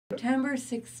September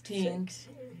 16th,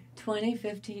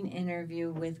 2015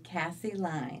 interview with Cassie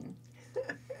Line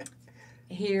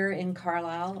here in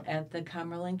Carlisle at the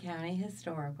Cumberland County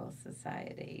Historical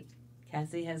Society.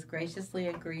 Cassie has graciously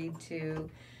agreed to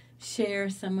share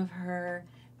some of her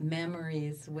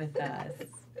memories with us.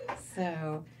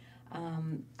 So,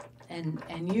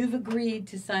 and you've agreed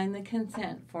to sign the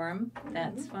consent form.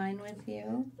 That's fine with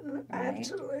you? Right?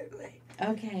 Absolutely.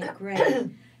 Okay, great.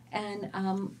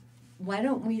 And why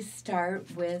don't we start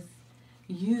with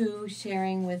you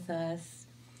sharing with us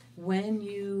when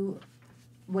you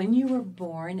were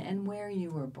born and where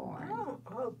you were born. Oh,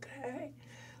 okay.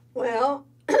 Well,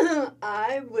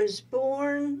 I was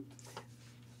born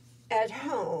at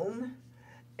home,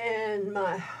 and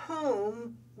my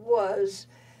home was,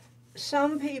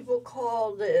 some people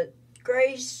called it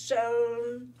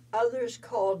Greystone, others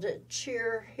called it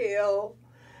Cheer Hill.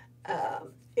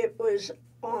 It was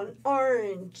on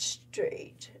Orange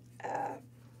Street,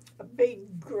 a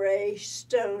big gray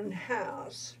stone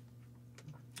house.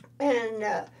 And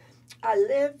I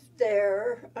lived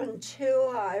there until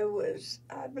I was,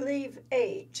 I believe,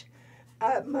 8.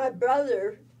 My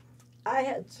brother, I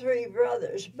had 3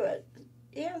 brothers, but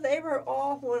yeah, they were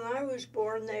all, when I was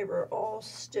born, they were all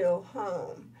still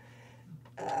home.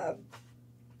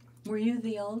 Were you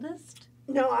the oldest?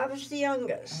 No, I was the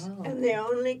youngest and the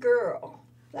only girl.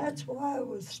 That's why I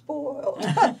was spoiled.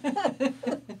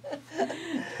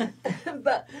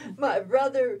 But my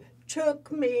brother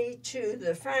took me to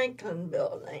the Franklin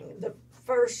building the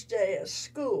first day of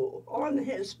school on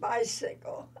his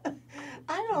bicycle.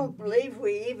 I don't believe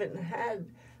we even had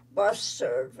bus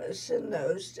service in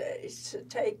those days to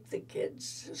take the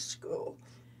kids to school.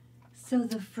 So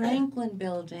the Franklin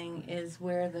building is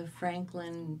where the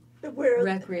Franklin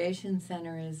Recreation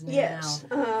Center is now, yes,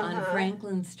 on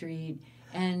Franklin Street.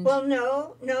 And well,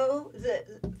 no, the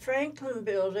Franklin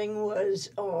building was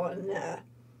on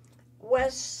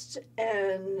West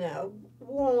and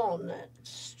Walnut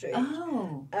Street.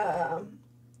 Oh.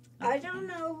 I don't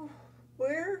know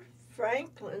where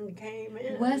Franklin came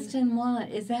in. West and Walnut,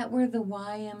 is that where the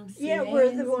YMCA is? Yeah,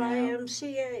 where the now?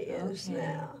 YMCA is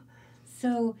now.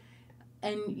 So,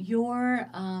 and your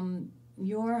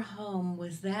home,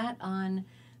 was that on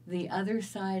the other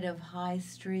side of High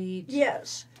Street?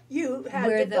 Yes. You had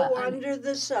to go under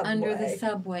the subway. Under the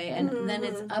subway, and then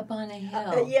it's up on a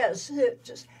hill. Yes.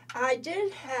 I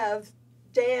did have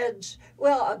Dad's,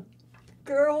 well, a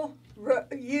girl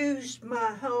used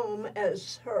my home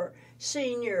as her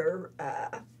senior,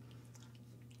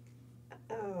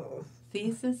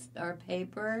 thesis or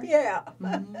paper? Yeah.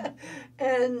 Mm-hmm.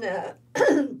 And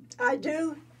I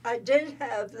did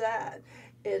have that.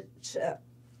 It's,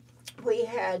 we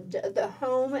had the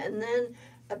home and then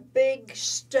a big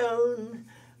stone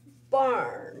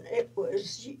barn. It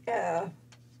was,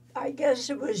 I guess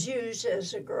it was used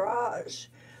as a garage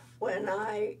when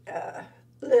I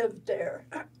lived there.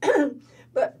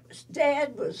 But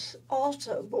Dad was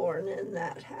also born in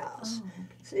that house. Oh, okay.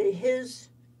 See, his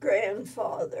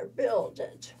grandfather built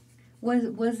it.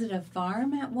 Was it a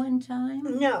farm at one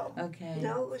time? No. Okay.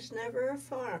 No, it was never a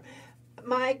farm.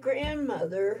 My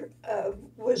grandmother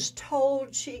was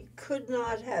told she could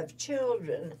not have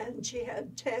children, and she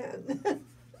had 10.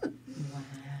 Wow.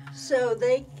 So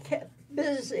they kept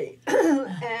busy,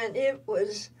 and it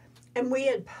was, and we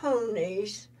had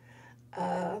ponies.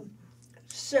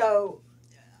 So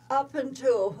up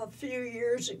until a few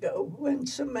years ago, when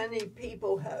so many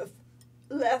people have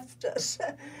left us,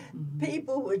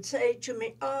 people would say to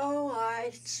me, "Oh,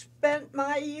 I spent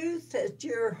my youth at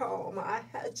your home. I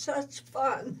had such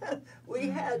fun. We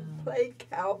had played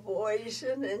cowboys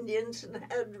and Indians and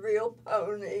had real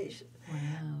ponies."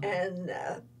 Wow. And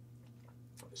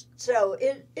so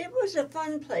it was a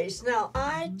fun place. Now,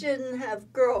 I didn't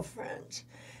have girlfriends.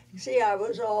 See, I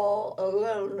was all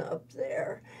alone up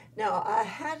there. Now, I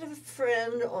had a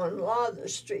friend on Lawther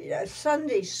Street, a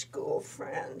Sunday school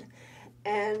friend.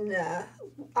 And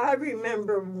I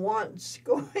remember once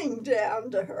going down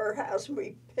to her house, and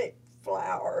we picked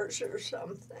flowers or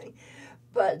something.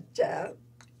 But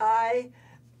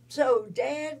so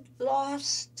Dad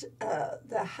lost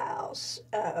the house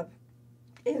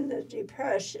in the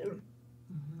Depression.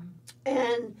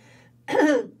 And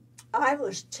I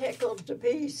was tickled to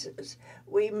pieces.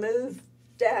 We moved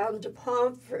down to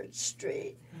Pomfret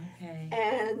Street. Okay.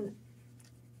 And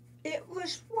it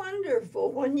was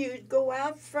wonderful. When you'd go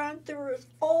out front, there was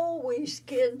always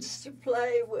kids to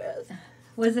play with.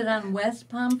 Was it on West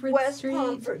Pomfret Street? West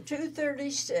Pomfret,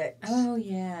 236. Oh,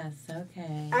 yes.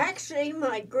 Okay. Actually,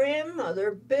 my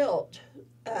grandmother built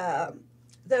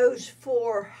those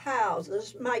 4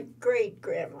 houses. My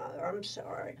great-grandmother, I'm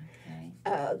sorry. Okay.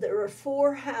 There were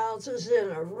 4 houses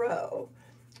in a row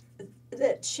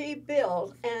that she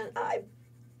built, and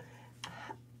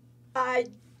I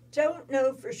don't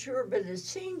know for sure, but it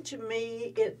seemed to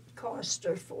me it cost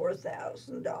her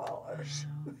 $4,000.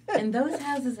 Wow. And those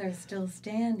houses are still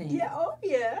standing. Yeah, oh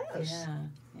yes. Yeah,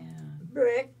 yeah.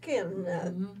 Brick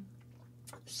and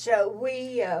so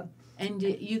we. And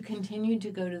you continued to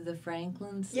go to the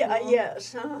Franklin School? Yeah,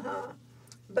 yes,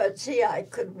 But see, I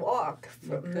could walk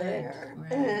from there,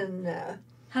 right. and.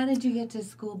 How did you get to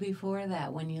school before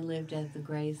that when you lived at the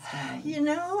Greystone? You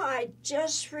know, I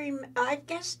guess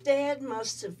Dad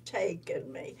must have taken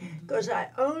me, because I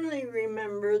only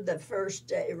remember the first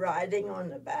day riding on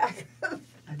the back of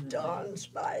Don's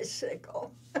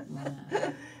bicycle.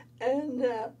 Wow. And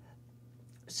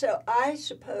so I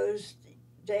suppose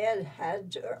Dad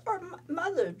had to, or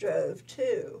Mother drove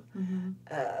too.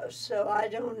 So I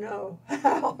don't know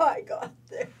how I got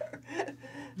there.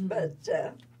 But...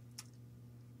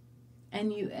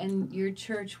 And your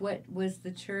church, what was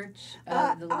the church?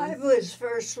 I was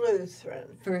First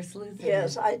Lutheran. First Lutheran.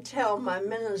 Yes, I tell my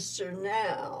minister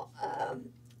now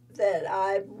that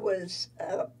I was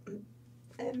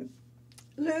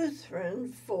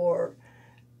Lutheran for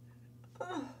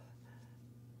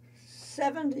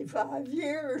 75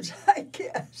 years, I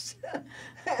guess.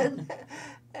 And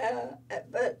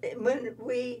but when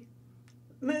we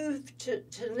moved to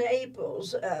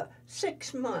Naples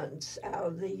 6 months out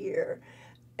of the year.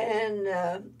 And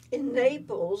in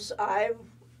Naples, I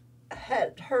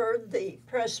had heard the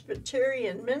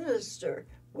Presbyterian minister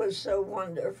was so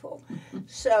wonderful.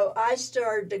 So I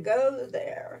started to go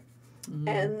there.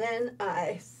 And then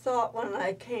I thought when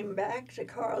I came back to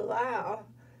Carlisle,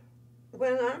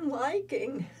 when I'm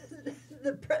liking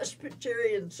the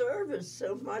Presbyterian service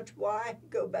so much, why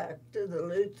go back to the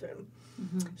Lutheran?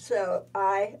 So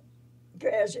I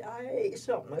ate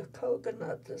something with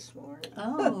coconut this morning.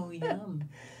 Oh, yum.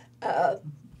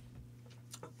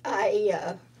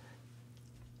 I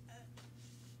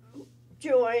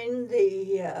joined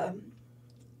the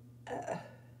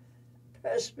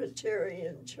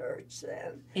Presbyterian church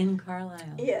then. In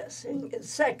Carlisle? Yes, in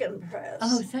Second Press.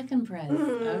 Oh, Second Press.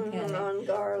 Okay. On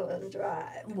Garland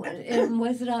Drive. And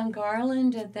was it on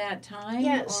Garland at that time?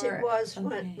 Yes, or? It was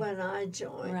Okay. when I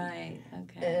joined. Right,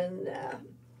 okay. And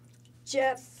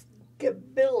Jeff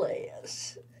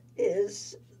Gabilius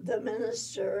is the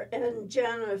minister, and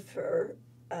Jennifer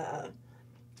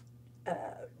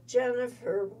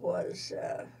was...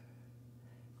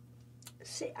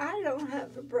 See, I don't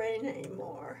have a brain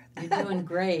anymore. You're doing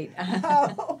great.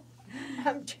 Oh,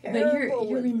 I'm terrible But you're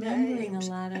with remembering names.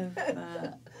 a lot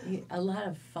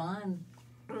of fond.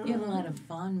 You have a lot of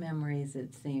fond memories,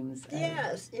 it seems.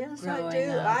 Yes, I growing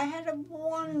do. up. I had a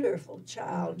wonderful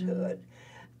childhood.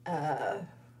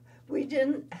 We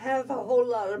didn't have a whole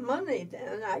lot of money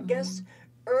then. I guess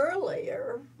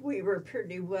earlier we were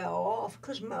pretty well off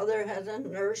because Mother had a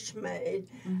nursemaid.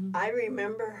 I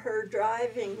remember her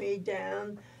driving me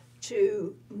down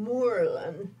to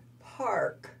Moorland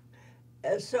Park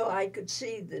so I could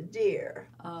see the deer.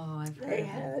 Oh, I've heard They of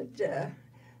it.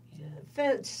 had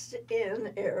fenced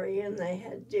in area and they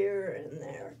had deer in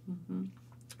there.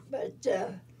 But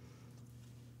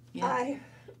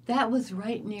that was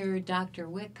right near Dr.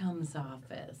 Wickham's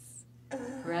office,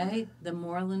 right? The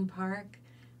Moorland Park.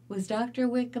 Was Dr.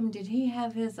 Wickham, did he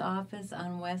have his office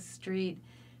on West Street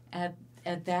at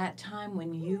that time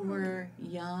when you were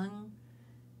young?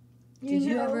 Did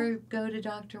you ever go to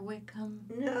Dr. Wickham?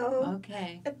 No.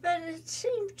 Okay. But it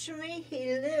seemed to me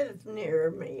he lived near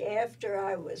me after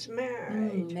I was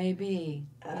married. Maybe.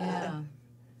 Yeah.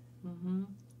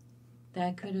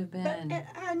 That could have been. But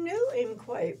I knew him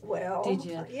quite well. Did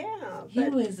you? Yeah. He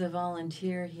was a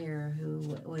volunteer here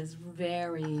who was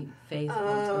very faithful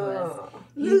to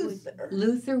us.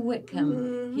 Luther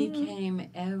Whitcomb. He came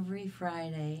every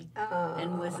Friday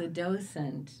and was a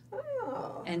docent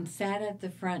and sat at the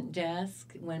front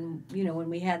desk when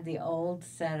we had the old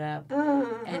setup.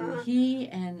 And he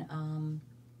and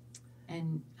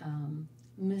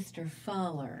Mr.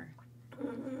 Fuller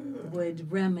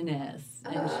would reminisce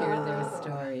and share their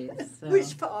stories. So.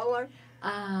 Which Fowler?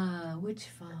 Which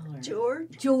Fowler?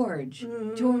 George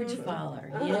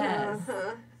Fowler, yes.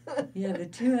 Yeah, the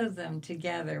two of them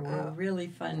together were really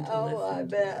fun to listen to. Oh, I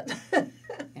bet.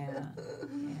 Yeah.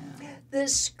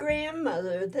 This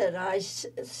grandmother that I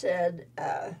said,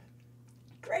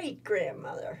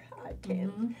 great-grandmother, I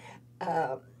can,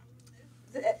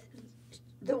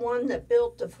 the one that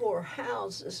built the 4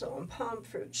 houses on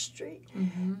Pomfret Street.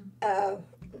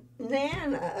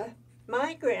 Nana,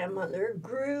 my grandmother,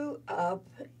 grew up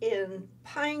in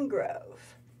Pine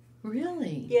Grove.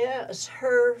 Really? Yes,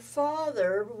 her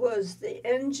father was the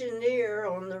engineer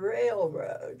on the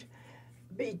railroad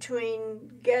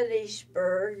between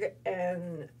Gettysburg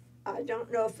and I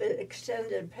don't know if it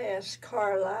extended past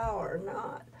Carlisle or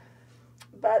not.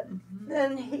 But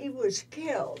then he was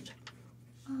killed.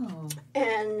 Oh.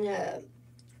 And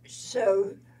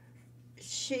so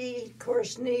she, of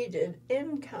course, needed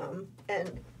income.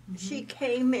 And she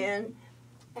came in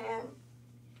and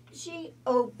she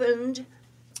opened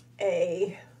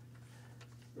an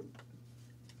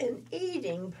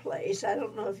eating place. I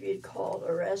don't know if you'd call it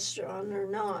a restaurant or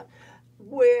not,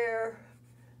 where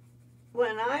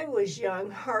when I was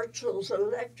young, Hartzell's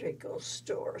electrical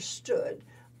store stood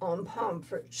on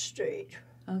Pomfret Street.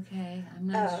 Okay, I'm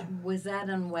not sure. Was that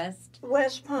on West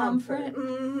Pomfret?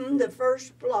 Pomfret? The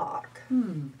first block.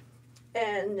 Hmm.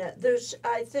 And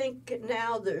I think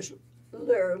now there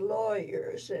are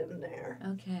lawyers in there.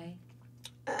 Okay.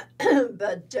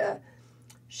 But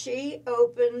she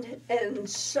opened and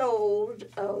sold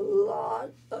a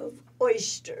lot of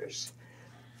oysters.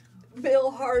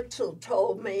 Bill Hartzell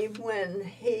told me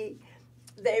when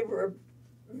they were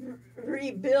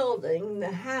rebuilding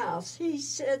the house, he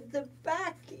said the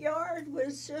backyard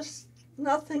was just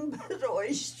nothing but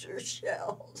oyster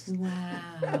shells.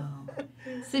 Wow.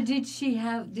 So did she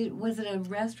was it a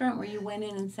restaurant where you went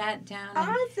in and sat down? And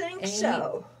I think ate?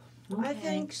 so. Okay. I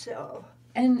think so.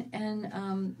 And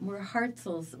were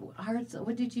Hartzell's,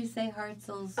 what did you say,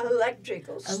 Hartzell's?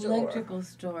 Electrical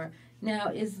store. Now,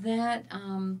 is that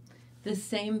the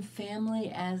same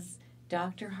family as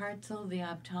Dr. Hartzell, the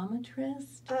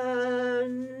optometrist?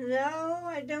 No,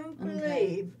 I don't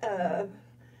believe.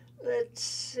 Let's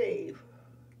see.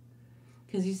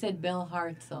 Because you said Bill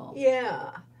Hartzell.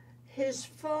 Yeah. His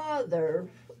father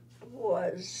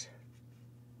was,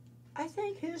 I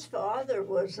think his father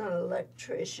was an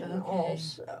electrician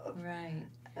also. Right.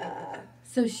 Uh,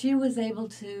 So she was able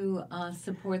to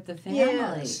support the family.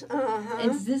 Yes.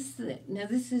 Now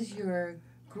this is your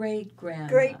great-grandma.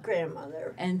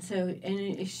 Great-grandmother. And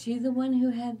is she the one who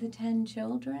had the 10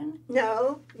 children?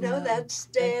 No, that's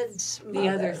Dad's mother. The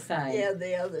other side. Yeah,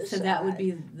 the other side. So that would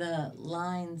be the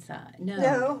Line side.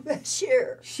 No, that's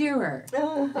Shearer. Shearer.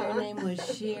 Uh-huh. Their name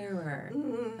was Shearer.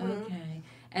 Mm-hmm. Okay.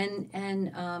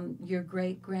 And your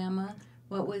great-grandma,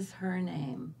 what was her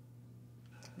name?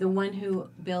 The one who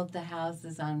built the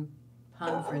houses on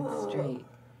Pomfret Street,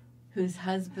 whose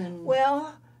husband...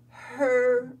 Well,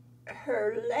 her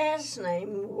last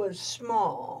name was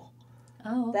Small.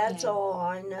 Oh, okay. That's all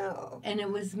I know. And it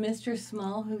was Mr.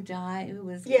 Small who died, who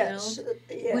was yes, killed?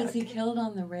 Yeah. Was he killed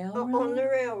on the railroad? On the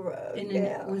railroad,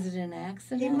 yeah. Was it an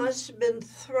accident? He must have been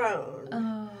thrown.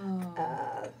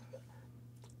 Oh.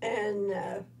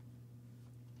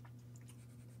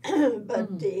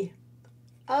 But the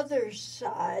other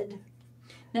side...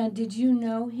 Now, did you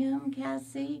know him,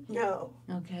 Cassie? No.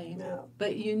 Okay. No.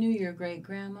 But you knew your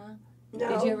great-grandma? No.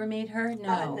 Did you ever meet her? No.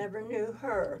 I never knew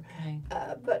her. Okay.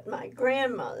 But my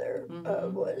grandmother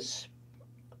was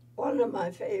one of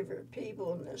my favorite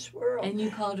people in this world. And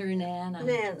you called her Nana.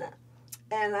 Nana.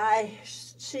 And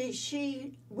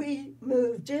we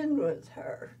moved in with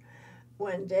her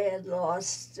when Dad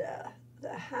lost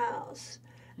the house.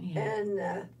 Yeah.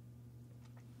 And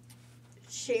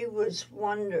she was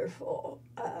wonderful.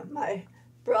 My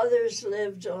brothers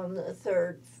lived on the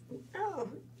third. No,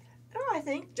 I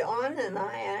think John and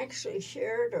I actually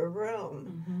shared a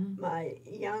room. Mm-hmm. My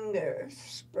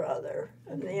youngest brother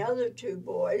and the other two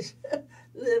boys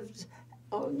lived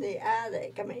on the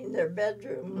attic. I mean, their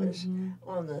bedroom was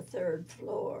on the third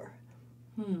floor.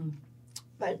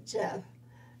 But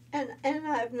and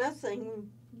I have nothing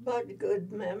but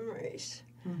good memories.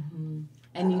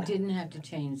 And you didn't have to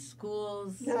change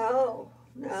schools? No.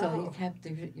 So you kept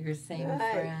your same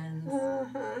friends?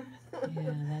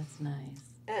 Yeah, that's nice.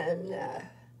 And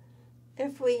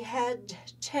if we had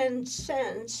 10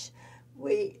 cents,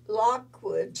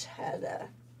 Lockwood's had a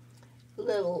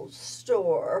little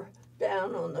store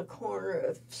down on the corner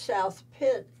of South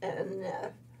Pitt and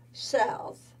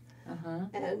South.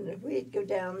 And we'd go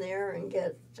down there and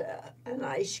get an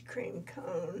ice cream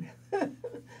cone.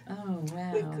 Oh,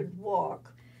 wow. We could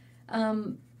walk.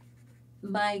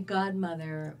 My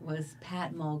godmother was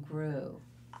Pat Mulgrew.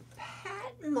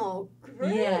 Pat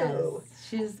Mulgrew? Yes,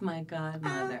 she's my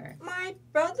godmother. My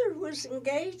brother was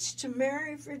engaged to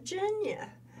Mary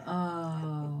Virginia.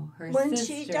 Oh, her when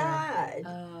sister. She died.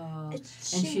 Oh, and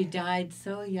she died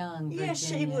so young, Virginia. Yes,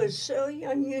 she was so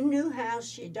young. You knew how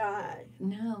she died.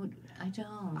 No, I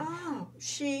don't. Oh,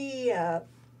 she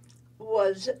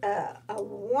was a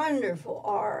wonderful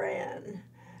RN.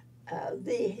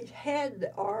 The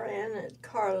head RN at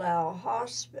Carlisle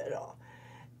Hospital.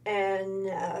 And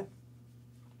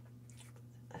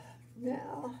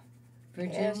now,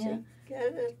 Virginia? Cassie,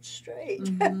 get it straight.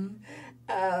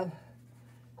 Mm-hmm.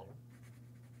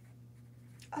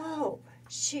 Oh,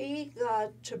 she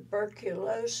got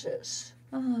tuberculosis.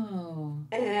 Oh.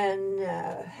 And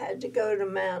had to go to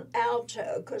Mount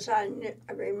Alto because I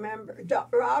remember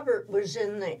Robert was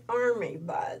in the Army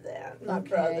by then, my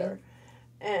brother.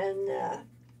 And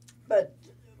but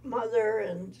Mother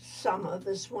and some of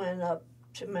us went up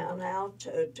to Mount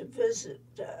Alto to visit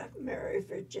Mary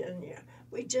Virginia.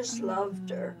 We just loved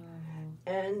her.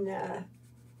 And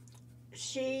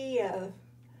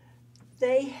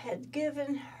they had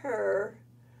given her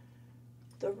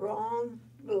the wrong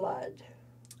blood.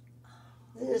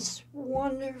 This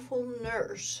wonderful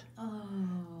nurse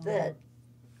that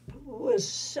was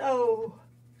so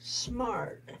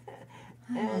smart,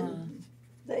 and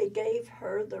they gave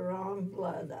her the wrong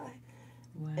blood.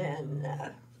 And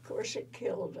of course it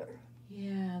killed her.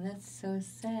 Yeah, that's so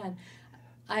sad.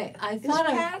 I Is thought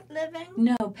Pat living?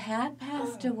 No, Pat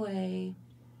passed away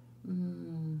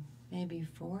maybe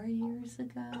 4 years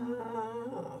ago.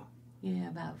 Oh. Yeah,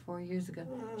 about 4 years ago.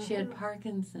 She had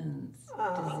Parkinson's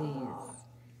disease.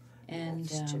 And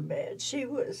that's too bad. She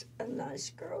was a nice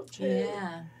girl too.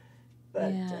 Yeah.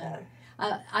 But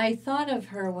I thought of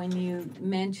her when you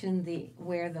mentioned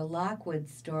where the Lockwood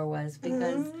store was,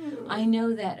 because I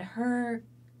know that her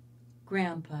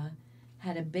grandpa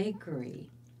had a bakery,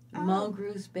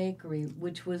 Mulgrew's Bakery,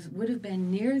 which would have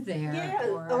been near there. Yeah,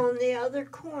 on the other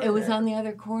corner. It was on the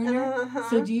other corner?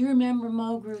 So do you remember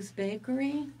Mulgrew's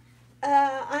Bakery?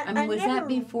 Was that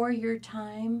before your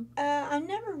time? I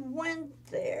never went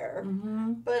there,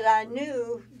 but I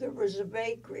knew there was a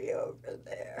bakery over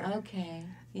there. Okay,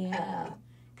 yeah.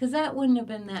 Because that wouldn't have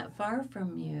been that far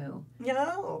from you.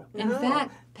 No. In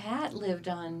fact, Pat lived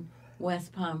on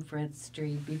West Pomfret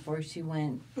Street before she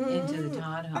went into the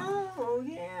Todd home. Oh,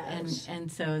 yes.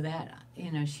 And so that,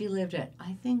 she lived at,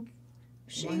 I think...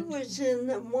 She was in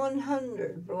the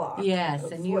 100 block.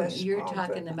 Yes, and you're Pomfret.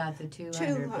 talking about the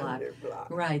 200 block.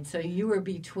 Right, so you were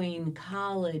between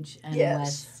College and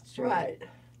West Street. Right.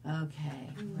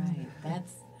 Okay, right.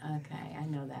 That's, okay, I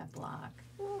know that block.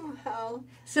 Oh, how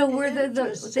So were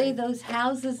they those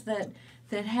houses that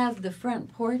have the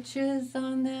front porches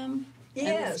on them? Yes.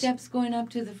 And the steps going up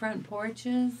to the front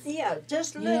porches? Yeah,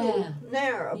 just little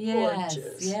narrow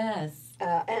porches. Yes.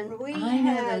 And I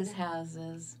know those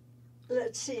houses.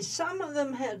 Let's see, some of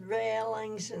them had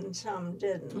railings and some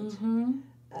didn't.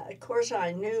 Of course,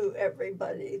 I knew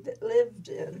everybody that lived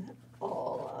in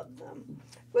all of them.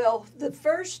 Well, the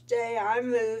first day I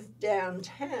moved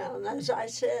downtown, as I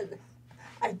said,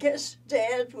 I guess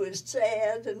Dad was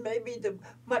sad, and maybe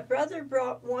my brother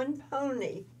brought one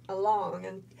pony along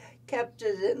and kept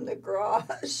it in the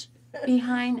garage.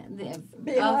 Behind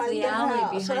the alley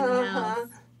house. behind the house.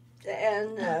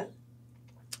 And,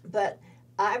 but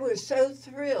I was so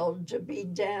thrilled to be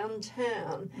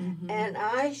downtown, and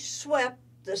I swept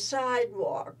the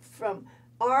sidewalk from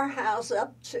our house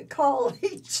up to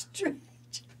College Street.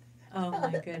 Oh,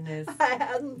 my goodness. I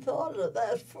hadn't thought of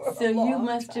that for a long time. So you time.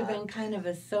 must have been kind of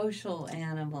a social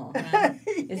animal, huh?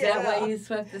 Is that why you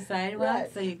swept the sidewalk,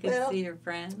 so you could see your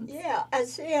friends? Yeah,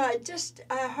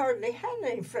 I hardly had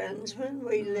any friends when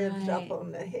we lived up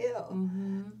on the hill.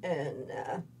 And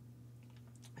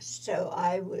so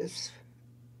I was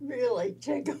really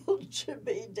tickled to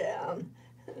be down.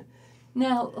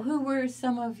 Now, who were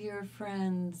some of your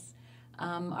friends?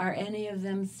 Are any of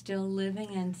them still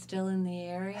living and still in the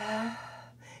area?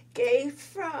 Gay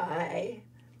Fry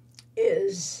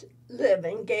is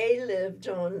living. Gay lived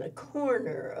on the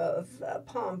corner of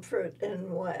Pomfret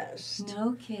and West.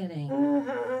 No kidding.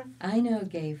 I know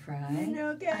Gay Fry. You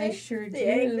know Gay? I sure do. The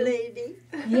egg lady.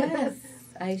 Yes,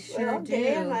 I sure do.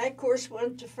 Gay and I, of course,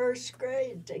 went to first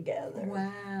grade together.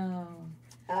 Wow.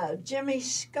 Jimmy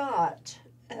Scott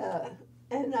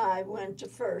and I went to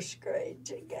first grade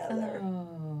together.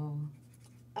 Oh.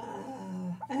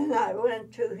 And I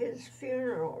went to his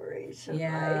funeral recently.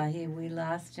 Yeah, we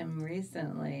lost him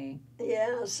recently.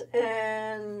 Yes,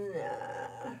 and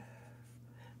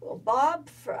Bob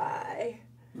Fry,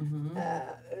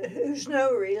 who's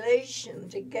no relation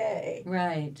to Gay.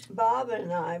 Right. Bob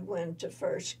and I went to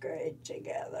first grade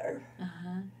together.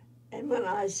 And when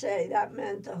I say that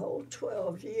meant the whole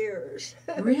 12 years.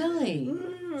 Really?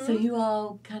 So you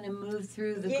all kind of moved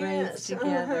through the grades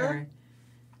together.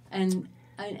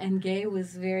 And Gay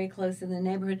was very close in the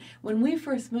neighborhood. When we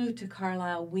first moved to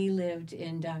Carlisle, we lived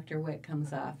in Dr.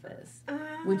 Whitcomb's office,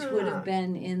 which would have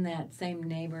been in that same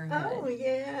neighborhood. Oh,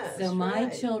 yes. So my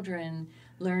children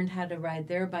learned how to ride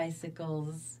their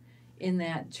bicycles in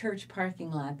that church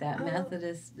parking lot, that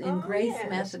Methodist, in oh, Grace yes.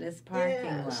 Methodist parking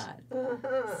Yes. lot.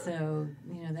 Uh-huh. So,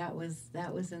 you know, that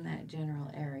was in that general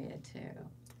area too.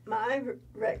 My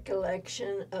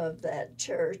recollection of that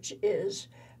church is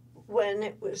when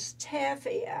it was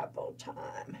taffy apple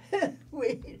time.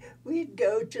 We'd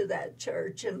go to that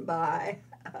church and buy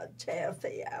a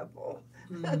taffy apple.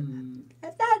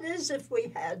 That is if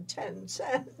we had 10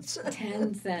 cents.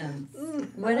 10 cents.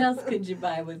 What else could you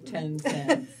buy with 10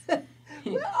 cents?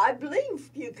 Well, I believe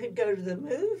you could go to the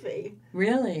movie.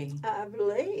 Really? I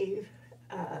believe.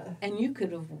 And you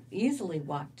could have easily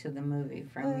walked to the movie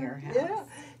from your house. Yeah.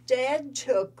 Dad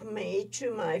took me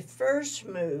to my first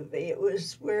movie. It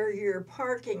was where your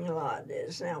parking lot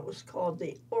is now. It was called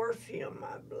the Orpheum,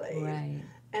 I believe. Right.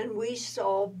 And we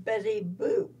saw Betty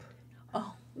Boop.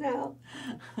 Oh. Now,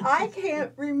 I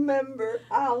can't remember.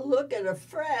 I'll look at a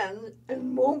friend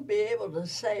and won't be able to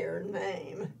say her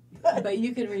name. But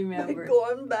you can remember.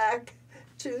 Going back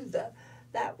to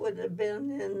that would have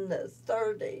been in the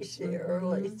 30s, the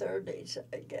early 30s,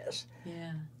 I guess.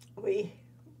 Yeah. We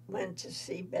went to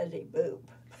see Betty Boop.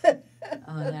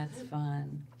 Oh, that's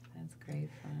fun. That's great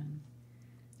fun.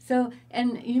 So,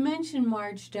 and you mentioned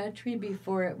Marge Dutry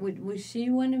before. Was she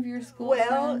one of your school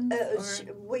friends?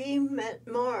 We met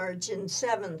Marge in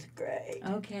 7th grade.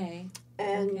 Okay.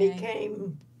 And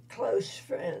became close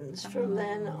friends from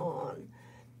then on.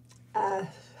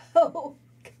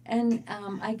 And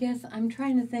I guess I'm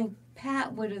trying to think.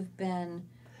 Pat would have been.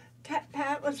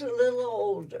 Pat was a little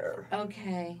older.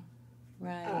 Okay.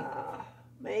 Right.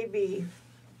 Maybe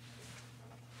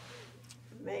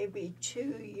 2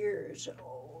 years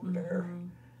older.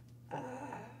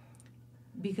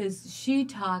 Because she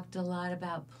talked a lot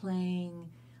about playing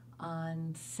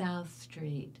on South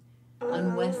Street,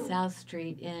 on West South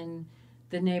Street in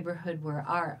the neighborhood where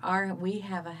we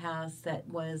have a house that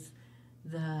was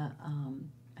the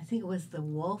I think it was the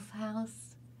Wolf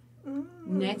House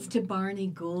next to Barney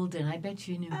Goulden. I bet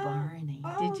you knew Barney.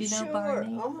 Did you know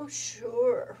Barney? Oh,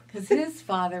 sure. Because his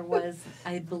father was,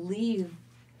 I believe,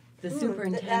 the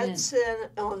superintendent. That's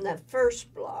on the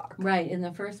first block. Right, in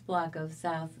the first block of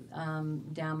South,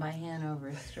 down by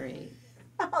Hanover Street.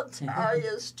 I'll tell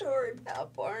you a story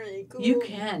about Barney Goulden. You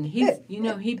can.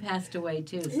 He passed away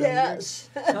too. So yes.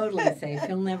 You're totally safe.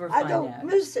 You'll never find out. I don't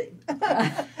miss him.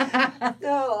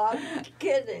 No, I'm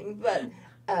kidding. But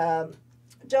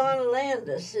Donna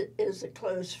Landis is a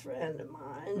close friend of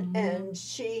mine, and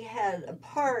she had a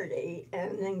party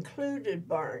and included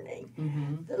Barney.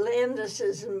 The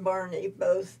Landises and Barney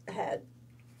both had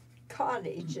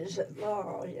cottages at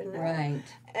Laurel, you know. Right.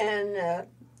 And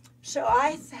so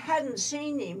I hadn't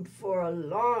seen him for a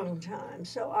long time.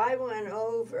 So I went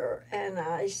over and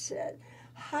I said,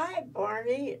 "Hi,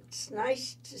 Barney, it's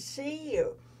nice to see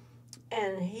you."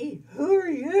 And "Who are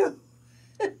you?"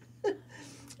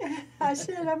 I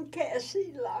said, "I'm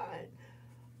Cassie Line."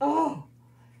 "Oh,"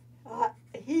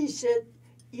 he said,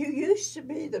 "you used to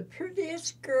be the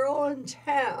prettiest girl in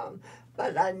town,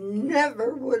 but I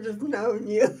never would have known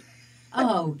you."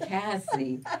 Oh,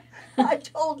 Cassie. I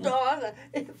told Donna,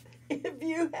 if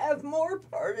you have more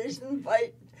parties,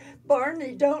 invite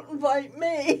Barney, don't invite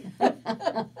me.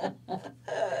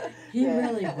 He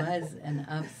really was an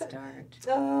upstart.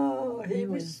 Oh, he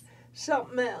was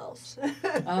something else.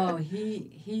 Oh,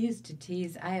 he used to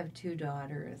tease. I have 2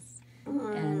 daughters.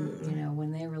 And, you know,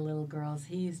 when they were little girls,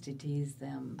 he used to tease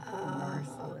them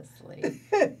mercilessly.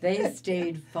 They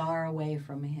stayed far away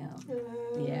from him.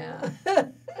 Yeah,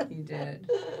 he did.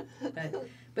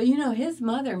 But you know, his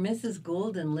mother, Mrs.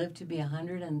 Goulden, lived to be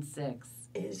 106.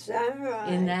 Is that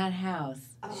right? In that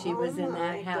house. She was in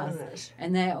that house. Goodness.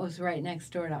 And that was right next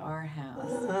door to our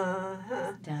house.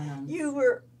 Down on...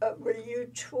 Were you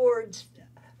towards...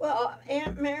 Well,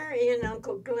 Aunt Mary and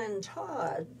Uncle Glenn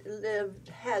Todd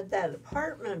had that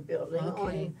apartment building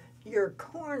on your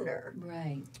corner.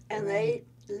 Right. And they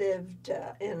lived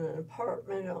in an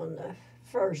apartment on the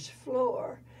first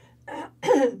floor.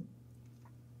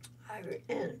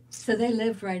 So they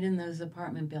lived right in those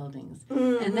apartment buildings.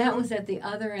 And that was at the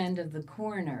other end of the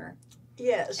corner.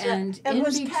 Yes, and it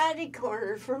was catty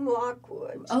corner from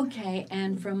Lockwood. Okay,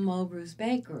 and from Mulgrew's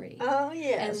Bakery. Oh,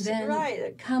 yes, and then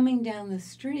right. Coming down the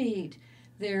street,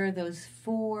 there are those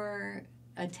 4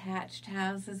 attached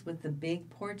houses with the big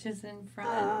porches in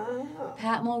front.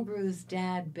 Pat Mulgrew's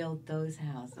dad built those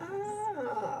houses.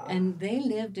 And they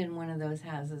lived in one of those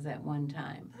houses at one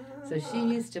time. So she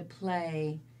used to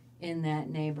play in that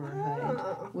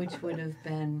neighborhood, which would have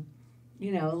been,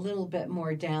 you know, a little bit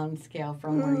more downscale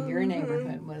from where your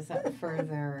neighborhood was up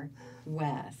further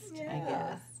west, I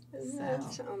guess. Isn't that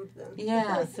something?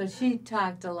 Yeah, so she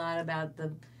talked a lot about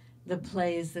the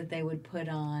plays that they would put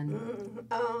on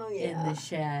Oh, yeah. in the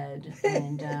shed.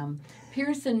 And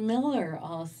Pearson Miller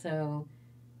also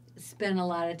spent a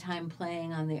lot of time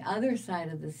playing on the other side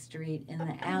of the street in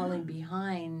the alley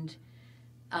behind,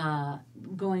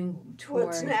 going toward...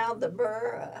 What's now the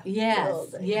Borough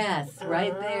building. Yes,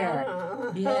 right there.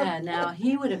 Yeah, now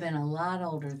he would have been a lot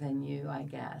older than you, I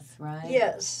guess, right?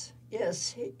 Yes,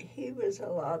 he was a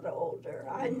lot older.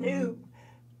 I knew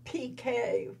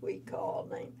PK, we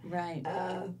called him. Right.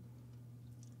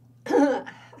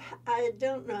 I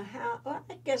don't know how, well,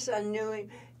 I guess I knew him.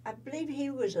 I believe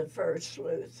he was a First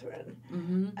Lutheran.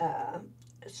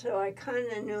 So I kind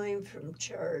of knew him from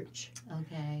church.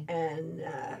 Okay. And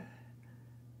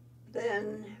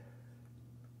then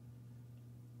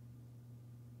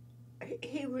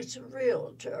he was a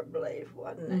realtor, I believe,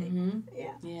 wasn't he?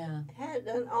 Yeah. Had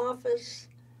an office.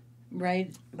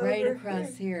 Right over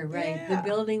across here, right. Yeah. The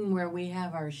building where we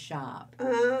have our shop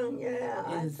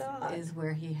I is thought.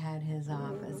 where he had his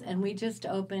office. And we just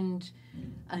opened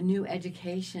a new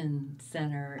education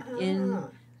center in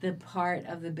the part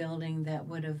of the building that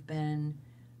would have been,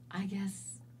 I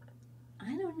guess,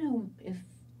 I don't know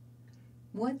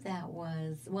what that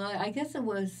was. Well, I guess it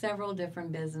was several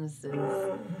different businesses,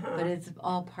 but it's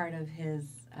all part of his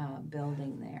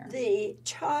building there. The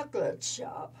chocolate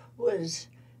shop was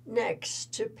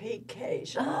next to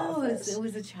PK's office. It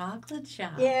was a chocolate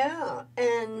shop. Yeah,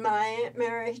 and my Aunt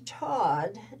Mary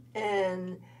Todd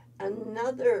and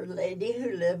another lady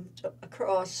who lived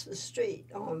across the street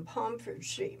on Pomfret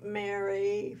Street,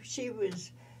 Mary, she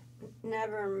was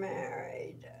never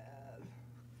married.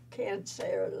 Can't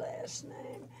say her last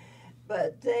name.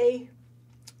 But they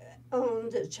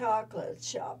owned a chocolate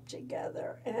shop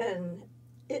together. And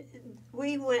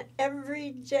we went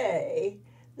every day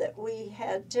that we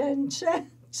had 10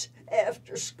 cents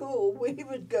after school. We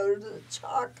would go to the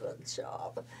chocolate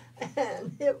shop.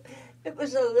 And it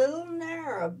was a little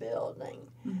narrow building.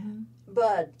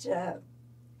 But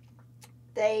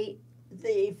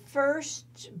the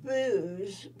first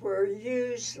booths were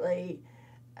usually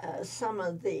some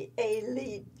of the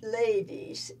elite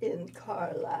ladies in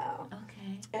Carlisle.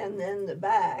 Okay. And then the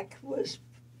back was,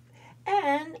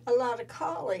 and a lot of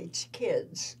college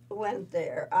kids went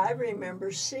there. I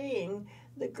remember seeing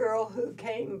the girl who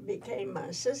became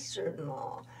my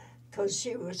sister-in-law because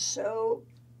she was so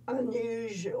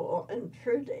unusual and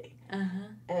pretty.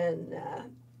 And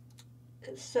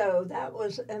so that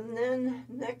was, and then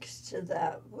next to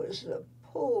that was the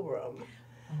pool room.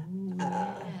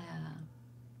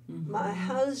 My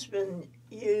husband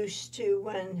used to,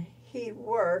 when he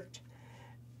worked,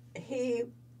 he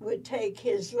would take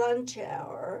his lunch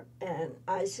hour, and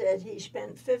I said he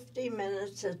spent 50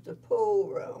 minutes at the pool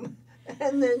room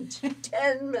and then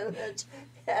 10 minutes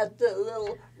at the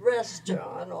little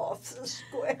restaurant off the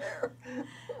square.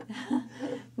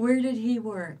 Where did he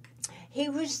work? He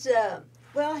was,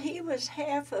 he was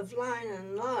half of Line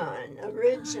and Line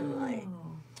originally.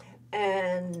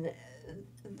 And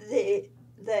they,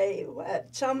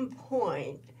 at some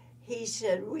point, he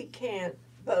said, we can't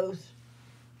both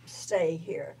stay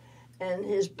here. And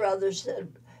his brother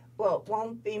said, well, it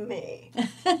won't be me.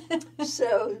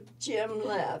 So Jim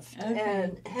left. Okay.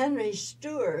 And Henry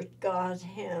Stewart got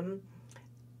him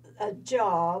a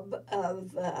job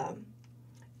of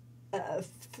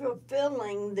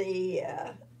fulfilling the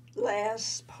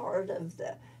last part of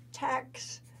the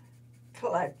tax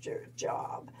collector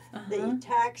job. The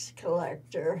tax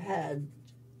collector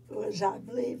was, I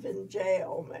believe, in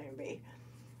jail maybe.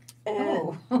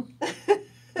 And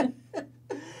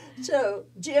so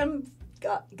Jim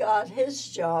got his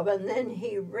job, and then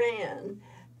he ran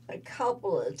a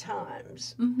couple of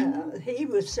times. He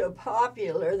was so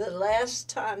popular the last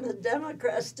time the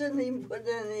Democrats didn't even put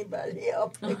anybody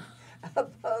up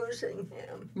opposing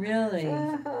him. Really?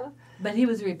 But he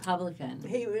was Republican.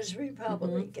 He was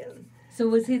Republican. So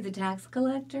was he the tax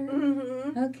collector?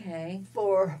 Okay.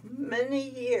 For many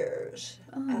years.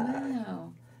 Oh,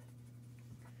 wow.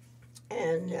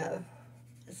 And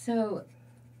so,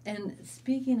 and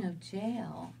speaking of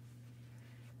jail,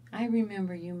 I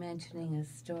remember you mentioning a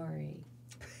story.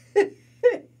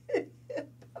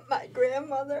 My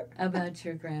grandmother. About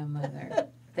your grandmother,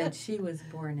 that she was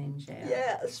born in jail.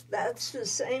 Yes, that's the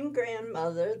same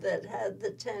grandmother that had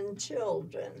the 10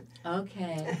 children.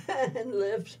 Okay. And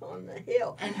lived on the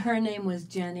hill. And her name was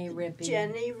Jenny Rippey.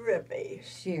 Jenny Rippey.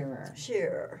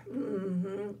 Shearer.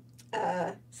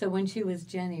 So when she was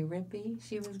Jenny Rippey,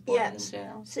 she was born in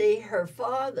jail? See, her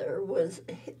father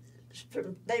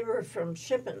they were from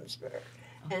Shippensburg,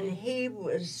 and he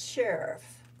was sheriff.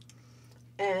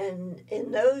 And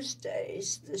in those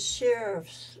days, the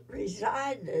sheriffs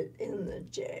resided in the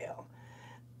jail.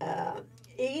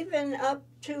 Even up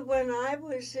to when I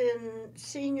was in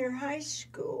senior high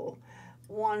school,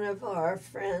 one of our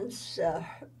friends,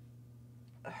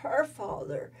 her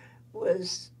father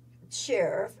was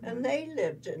sheriff, and they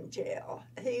lived in jail.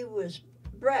 He was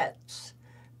Brett's,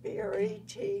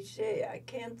 B-R-E-T-Z. I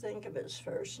can't think of his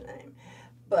first name.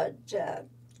 But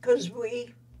because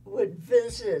we would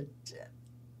visit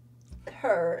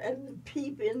her and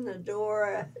peep in the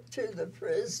door to the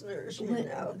prisoners, you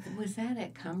know. Was that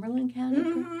at Cumberland County?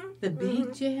 Mm-hmm, The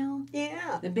big jail?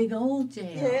 Yeah. The big old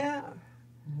jail? Yeah.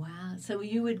 Wow. So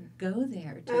you would go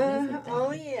there to visit them?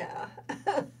 Oh, yeah.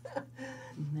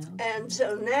 No. And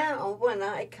so now when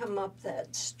I come up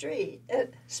that street, and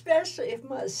especially if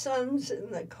my son's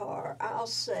in the car, I'll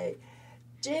say,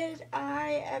 "Did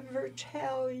I ever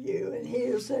tell you?" And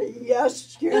he'll say,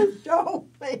 "Yes, you told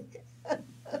me."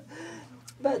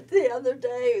 But the other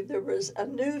day there was a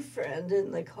new friend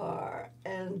in the car,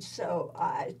 and so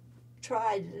I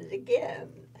tried it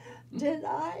again. "Did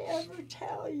I ever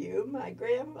tell you my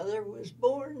grandmother was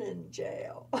born in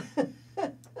jail?"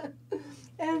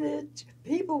 And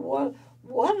people want,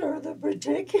 "What are the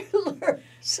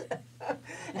particulars?"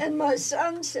 And my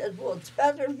son said, "Well, it's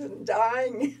better than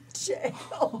dying in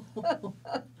jail." Wow.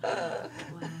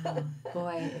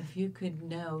 Boy, if you could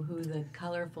know who the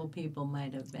colorful people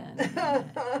might have been in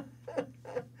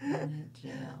that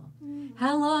jail.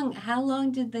 How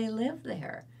long did they live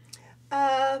there?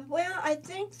 Well, I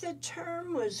think the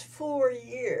term was 4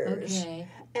 years. Okay.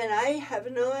 And I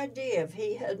have no idea if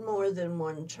he had more than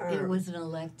one term. It was an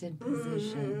elected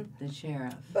position, the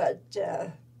sheriff. But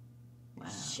Wow.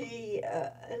 she,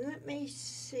 and let me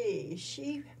see,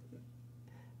 she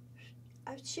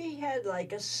had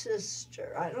like a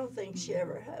sister. I don't think she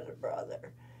ever had a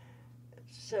brother.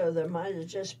 So there might have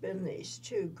just been these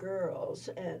two girls,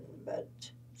 but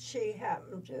she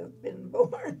happened to have been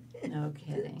born No in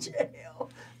kidding. jail.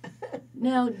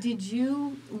 Now, did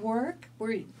you work?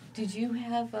 Did you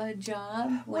have a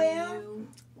job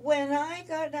When I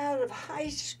got out of high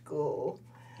school,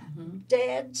 Mm-hmm.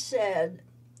 Dad said,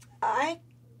 "I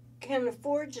can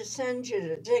afford to send you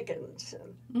to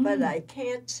Dickinson, but I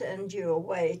can't send you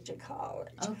away to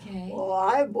college." Okay. Well,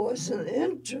 I wasn't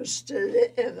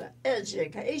interested in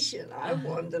education. I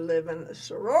wanted to live in a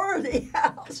sorority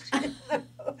house, you know?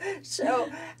 So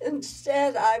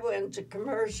instead, I went to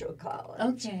commercial college.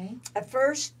 Okay. I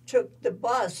first took the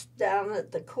bus down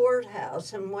at the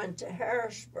courthouse and went to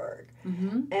Harrisburg.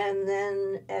 Mm-hmm. And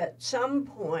then at some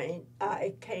point,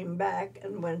 I came back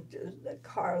and went to the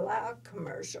Carlisle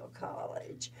Commercial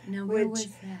College. Now, where was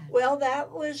that? Well,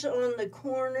 that was on the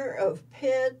corner of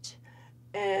Pitt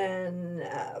and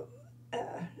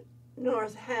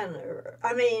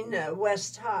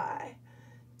West High.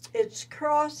 It's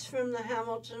across from the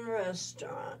Hamilton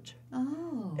restaurant.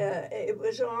 Oh. It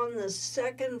was on the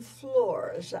second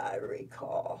floor, as I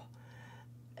recall.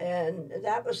 And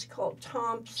that was called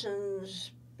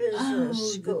Thompson's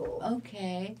Business School.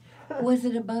 Okay. Was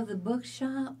it above the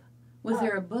bookshop? Was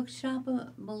there a bookshop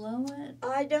below it?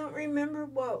 I don't remember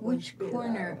what was Which below.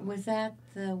 corner? Was that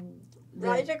the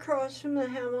Right across from the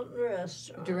Hamilton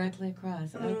restaurant. directly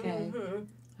across? Okay. Mm-hmm.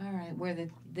 All right.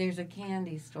 There's a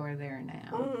candy store there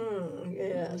now.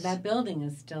 Yes. That building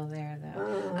is still there, though.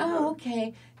 Uh-huh. Oh,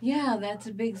 okay. Yeah, that's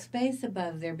a big space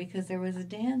above there because there was a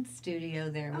dance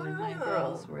studio there when my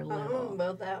girls were little.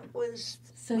 Well, that was...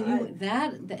 So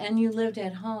and you lived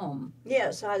at home.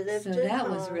 Yes, I lived at home. So that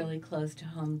was really close to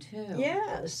home, too.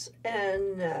 Yes,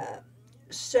 and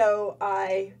so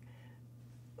I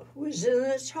was in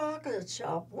a chocolate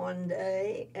shop one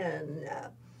day, and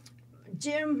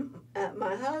Jim,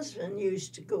 my husband,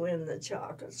 used to go in the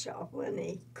chocolate shop when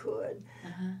he could.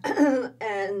 Uh-huh.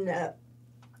 And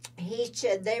he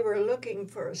said they were looking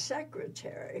for a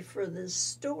secretary for this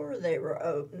store they were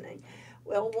opening.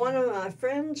 Well, one of my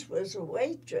friends was a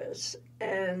waitress,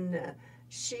 and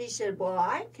she said, "Well,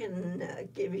 I can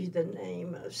give you the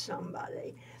name of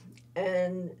somebody."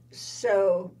 And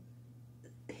so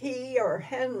he or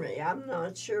Henry, I'm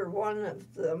not sure, one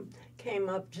of them came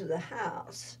up to the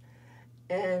house.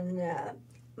 And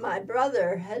my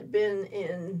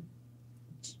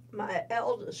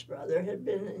eldest brother had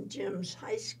been in Jim's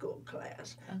high school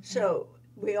class. Okay. So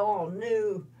we all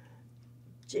knew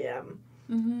Jim.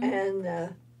 Mm-hmm.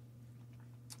 And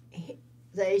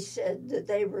they said that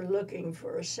they were looking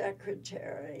for a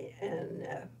secretary, and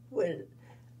would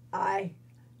I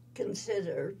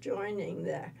consider joining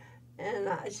there? And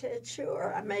I said,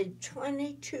 sure. I made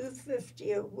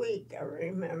 $22.50 a week, I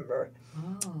remember.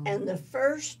 Oh. And the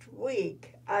first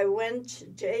week, I went to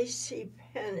J.C.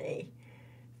 Penney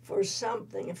for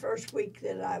something the first week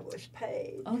that I was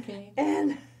paid. Okay.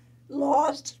 And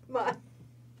lost my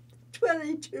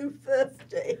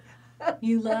 $22.50.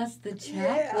 You lost the check?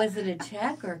 Yeah. Was it a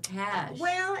check or cash?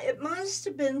 Well, it must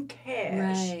have been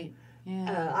cash. Right.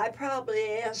 Yeah. I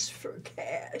probably asked for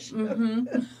cash.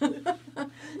 Mm-hmm.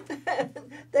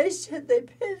 They said they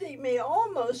pitied me,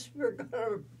 almost were going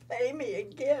to pay me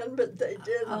again, but they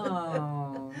didn't.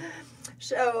 Oh.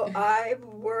 So I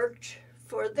worked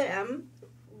for them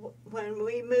when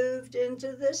we moved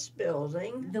into this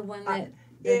building. The one that, that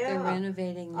they're yeah,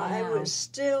 renovating now. I was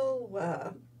still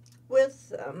with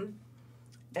them,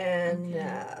 and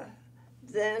Okay.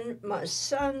 then my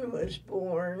son was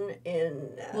born in.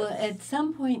 Well, at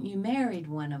some point you married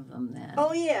one of them then.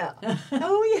 Oh yeah,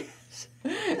 oh yes.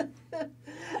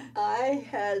 I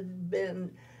had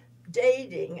been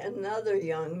dating another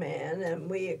young man,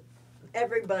 and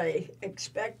everybody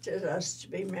expected us to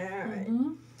be married.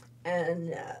 Mm-hmm.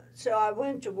 And so I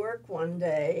went to work one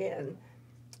day, and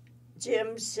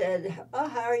Jim said, "Oh,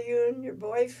 how are you and your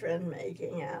boyfriend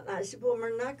making out?" And I said, "Well,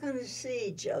 we're not going to see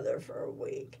each other for a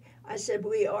week." I said,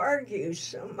 "We argue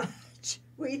so much.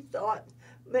 We thought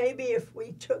maybe if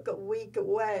we took a week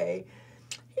away."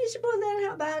 He said, "Well, then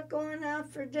how about going out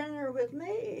for dinner with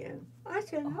me?" And I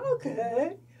said,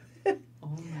 "Okay."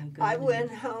 Oh my goodness. I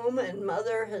went home, and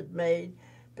Mother had made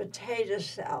potato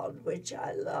salad, which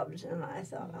I loved, and I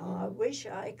thought, oh, I wish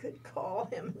I could call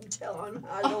him and tell him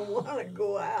I don't want to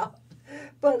go out,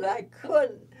 but I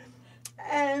couldn't.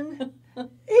 And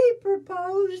he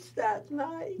proposed that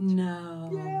night.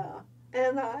 No. Yeah,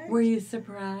 and Were you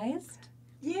surprised?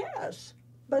 yes,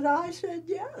 but I said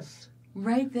yes.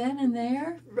 Right then and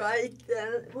there? Right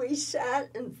then, we sat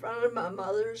in front of my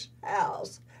mother's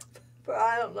house for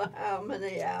I don't know how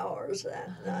many hours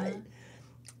that night.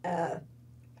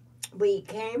 We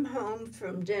came home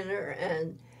from dinner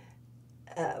and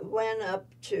went up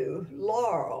to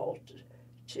Laurel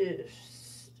to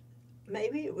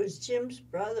maybe it was Jim's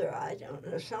brother, I don't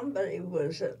know. Somebody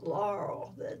was at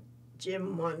Laurel that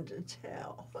Jim wanted to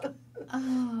tell.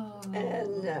 Oh.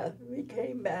 And we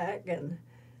came back and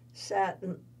sat,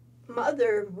 and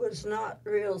Mother was not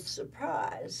real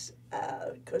surprised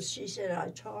because she said I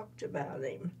talked about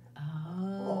him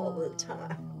all the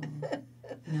time.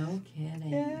 No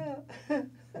kidding. Yeah.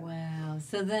 Wow.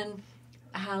 So then,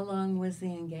 how long was the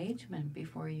engagement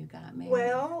before you got married?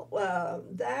 Well,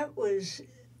 that was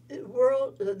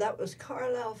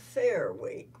Carlisle Fair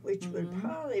Week, which would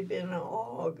probably been in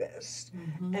August,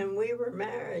 and we were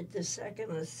married the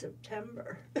 2nd of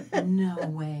September. No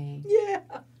way. Yeah.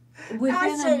 Within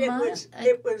I said a month?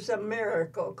 it was a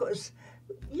miracle because,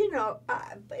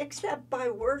 except by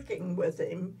working with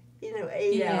him,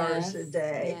 8 hours a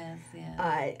day, Yes.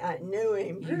 I knew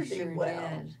him You pretty sure well.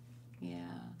 did. Yeah.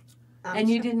 And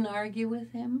you didn't argue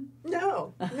with him?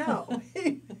 No.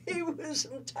 He was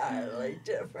entirely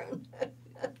different.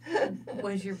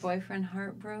 Was your boyfriend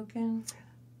heartbroken?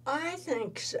 I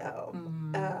think so.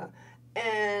 Mm.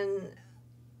 And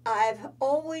I've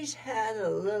always had a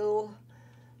little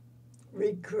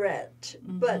regret,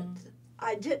 but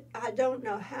I don't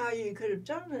know how you could have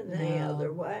done it any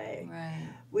other way. Right.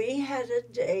 We had a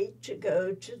date to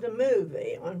go to the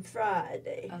movie on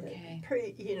Friday. Okay.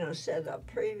 Set up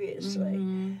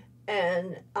previously.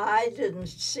 And I didn't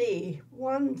see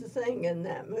one thing in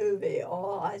that movie.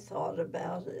 All I thought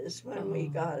about is when we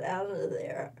got out of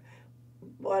there,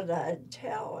 what I'd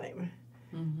tell him.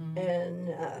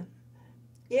 And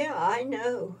I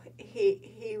know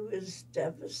he was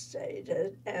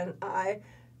devastated, and I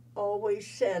always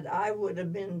said I would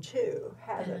have been too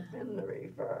had it been the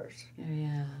reverse.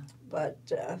 Yeah. But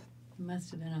it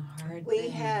must have been a hard we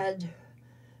thing. had,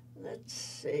 let's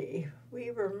see,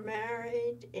 we were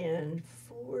married in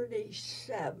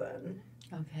 1947.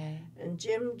 Okay. And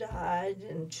Jim died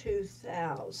in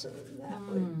 2000. That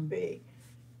would be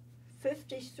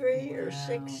 53 or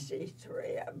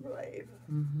 63, I believe.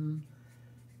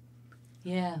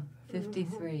 Yeah,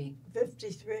 53.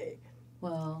 53.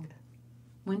 Well,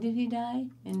 when did he die?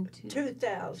 In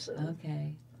 2000.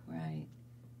 Okay, right.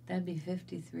 That'd be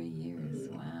 53 years.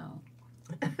 Wow.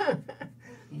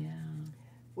 Yeah.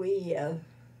 We,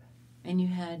 and you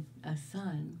had a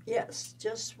son. yes,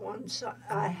 just one son.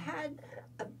 I had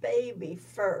a baby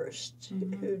first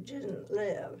who didn't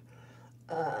live.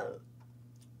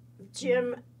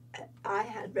 Jim, I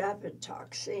had rapid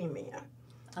toxemia.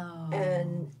 Oh.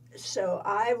 And so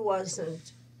I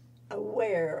wasn't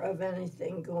aware of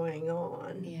anything going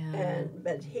on. Yeah.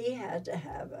 But he had to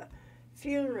have a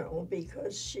funeral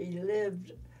because she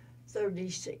lived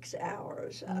 36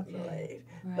 hours, I believe.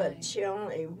 Right. But she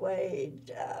only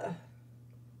weighed, I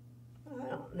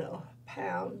don't know, a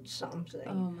pound something.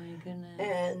 Oh, my goodness.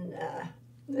 And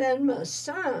then my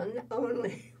son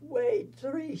only weighed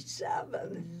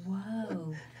 3.7.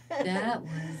 Whoa. That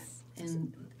was,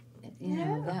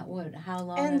 that would, how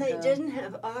long And they ago? didn't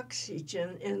have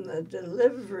oxygen in the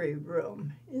delivery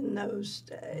room in those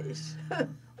days.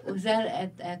 Was that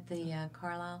at the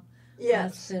Carlisle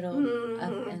Yes. Hospital? Mhm.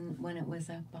 Up and when it was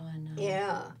up on...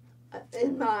 Yeah,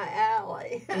 in my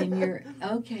alley. In your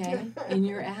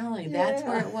alley. That's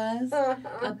where it was?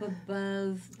 Uh-huh. Up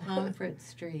above Pomfret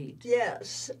Street.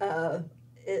 Yes,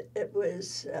 it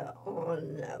was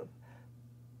on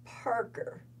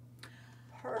Parker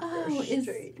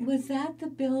Street. Was that the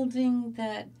building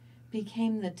that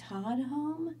became the Todd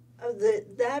home?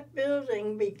 That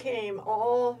building became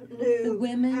all new The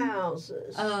women?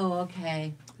 houses. Oh,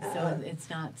 okay. So it's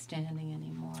not standing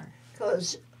anymore.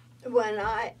 Because it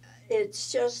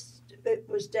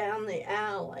was down the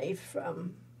alley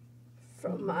from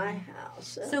my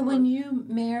house. So when you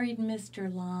married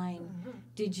Mr. Line,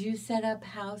 did you set up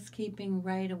housekeeping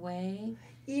right away?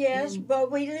 Yes, but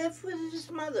we lived with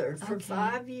his mother for Okay.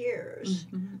 5 years.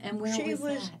 Mm-hmm. And where She was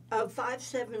was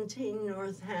 517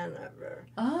 North Hanover.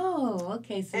 Oh,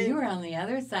 okay. So you were on the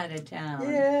other side of town.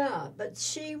 Yeah, but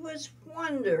she was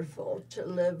wonderful to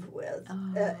live with.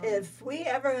 Oh. If we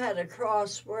ever had a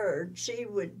crossword, she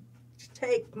would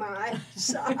take my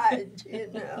side,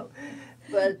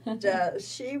 But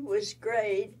she was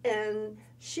great, and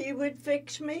she would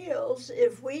fix meals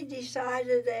if we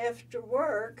decided after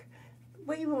work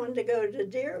we wanted to go to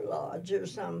Deer Lodge or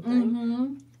something.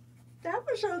 Mm-hmm. That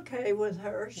was okay with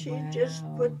her. She just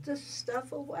put the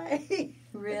stuff away.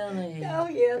 Really? Oh,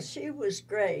 yeah, she was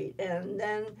great. And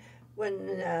then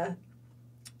when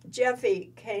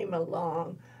Jeffy came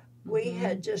along, we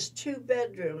had just 2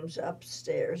 bedrooms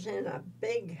upstairs in a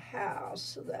big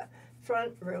house. The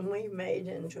front room we made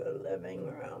into a living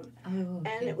room. Oh,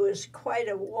 okay. And it was quite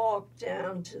a walk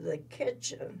down to the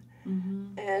kitchen.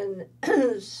 Mm-hmm. And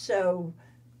so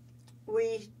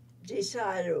we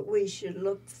decided we should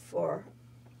look for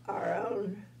our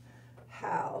own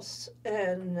house.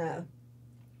 And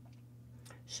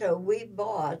so we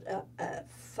bought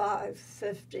at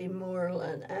 550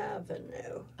 Moreland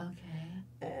Avenue. Okay.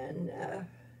 And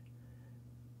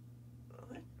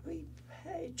what we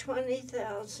paid,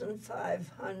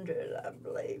 $20,500, I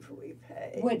believe we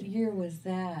paid. What year was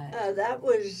that? That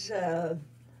was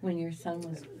When your son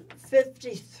was...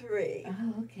 53.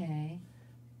 Oh, okay.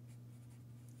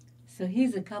 So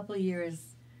he's a couple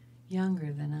years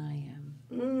younger than I am.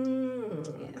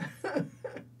 Mm.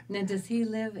 Now, does he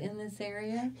live in this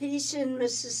area? He's in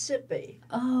Mississippi.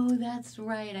 Oh, that's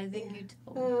right. I think you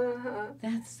told me. Uh-huh.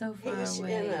 That's so far He's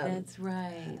away. in That's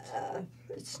right.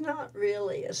 It's not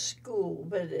really a school,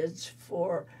 but it's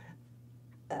for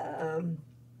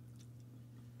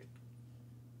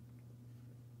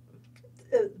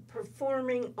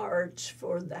performing arts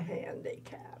for the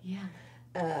handicapped. Yeah.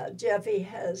 Jeffy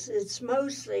it's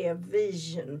mostly a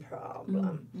vision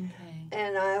problem. Okay.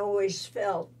 And I always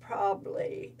felt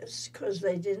probably it's because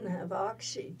they didn't have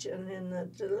oxygen in the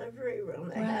delivery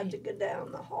room. They had to go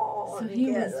down the hall So and he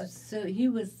get was. it. So he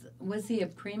was he a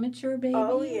premature baby?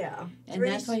 Oh, yeah. And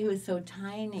that's why he was so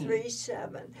tiny.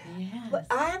 3.7. Yes. But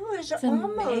I was It's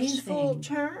almost amazing. full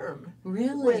term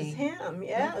Really? with him.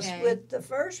 Yes, Okay. with the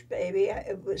first baby,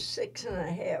 it was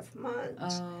 6.5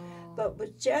 months. Oh. But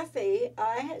with Jeffy,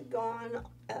 I had gone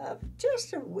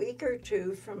just a week or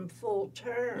two from full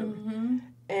term. Mm-hmm.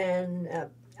 And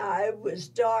I was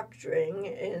doctoring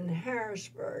in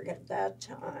Harrisburg at that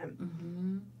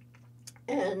time. Mm-hmm.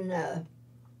 And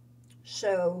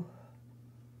so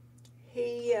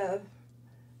he had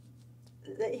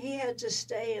to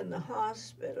stay in the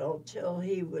hospital till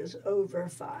he was over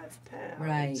 5 pounds.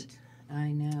 Right.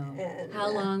 I know. And, How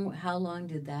long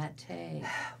did that take?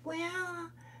 Well,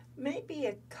 maybe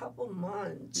a couple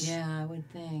months. Yeah, I would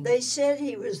think. They said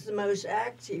he was the most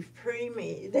active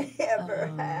preemie they ever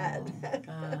had.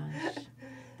 Gosh.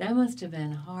 That must have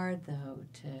been hard, though.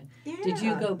 Yeah. Did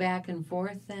you go back and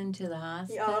forth then to the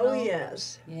hospital? Oh,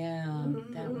 yes. Yeah,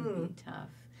 that would be tough.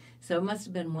 So it must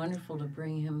have been wonderful to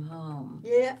bring him home.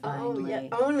 Yeah, finally. oh, yeah.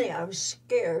 Only I was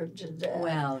scared to death.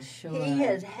 Well, sure. He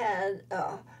had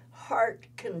a heart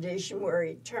condition where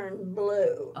he turned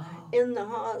blue Oh. in the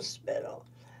hospital.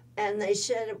 And they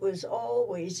said it was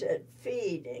always at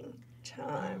feeding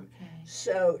time. Okay.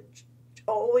 So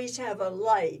always have a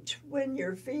light when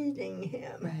you're feeding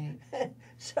him. Right.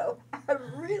 So I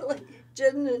really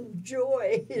didn't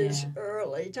enjoy his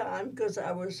early time because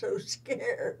I was so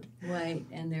scared. Right,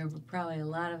 and there were probably a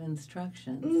lot of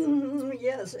instructions.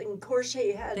 Yes, and of course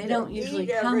he had They to don't usually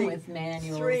eat come every with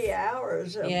manuals. 3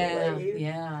 hours, I believe.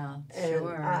 Yeah, And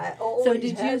sure. I always did had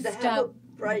you to have stop- a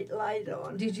bright light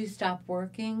on. Did you stop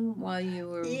working while you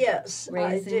were Yes, I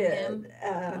raising did. him?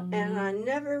 And I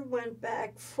never went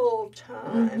back full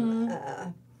time.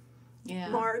 Yeah.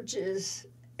 Marge's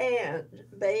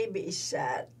aunt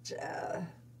babysat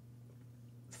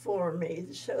for me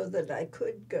so that I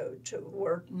could go to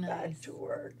work, back to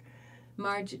work.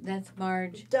 Marge, that's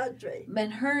Marge. Dudley.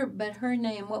 But her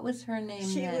name, what was her name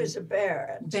She then? was a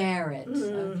Barrett. Barrett.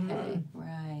 Okay,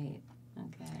 right.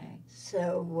 Okay.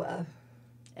 So.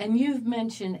 And you've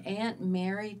mentioned Aunt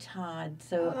Mary Todd.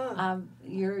 So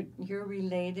you're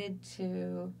related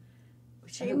to.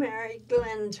 She married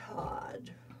Glenn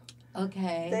Todd.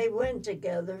 Okay. They went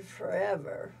together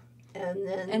forever, and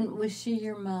then. And was she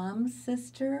your mom's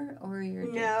sister or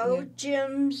your? No,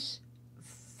 Jim's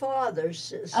father's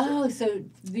sister. Oh, so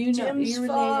you know Jim's you're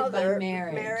related father, by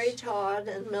marriage. Mary Todd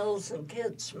and Millicent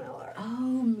Kitzmiller.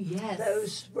 Oh, yes.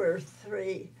 Those were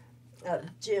three of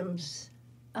Jim's.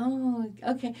 Oh,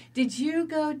 okay. Did you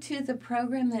go to the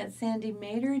program that Sandy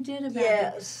Mater did about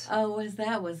Yes.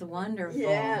 That was wonderful.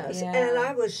 Yes, yeah. and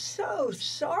I was so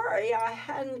sorry I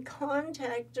hadn't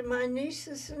contacted my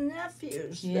nieces and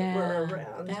nephews that were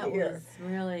around that here. was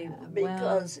really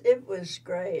because it was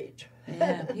great.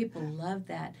 Yeah, people love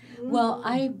that. Well,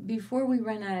 before we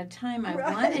run out of time, I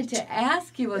wanted to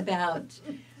ask you about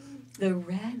the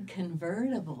red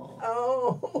convertible.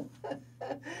 Oh,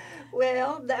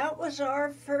 well, that was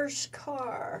our first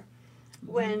car.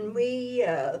 When we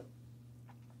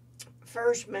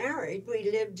first married, we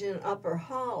lived in Upper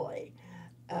Holly.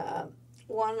 There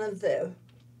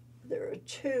were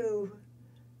two,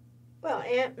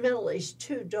 Aunt Millie's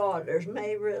two daughters,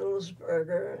 May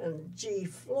Riddlesberger and G.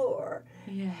 Floor,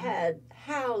 had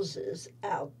houses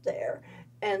out there.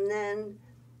 And then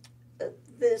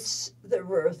there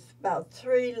were about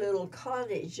 3 little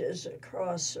cottages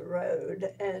across the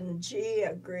road, and G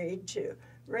agreed to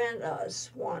rent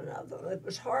us one of them. It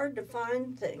was hard to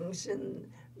find things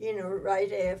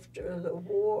right after the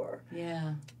war.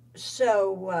 Yeah.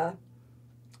 So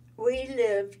we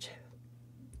lived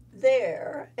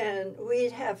there, and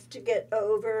we'd have to get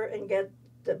over and get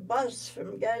the bus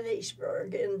from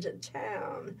Gettysburg into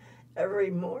town every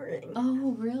morning.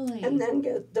 Oh, really? And then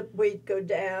we'd go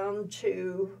down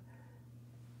to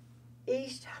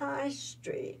East High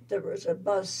Street. There was a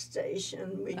bus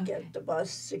station. We'd get the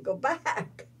bus to go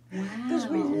back. Because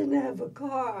we didn't have a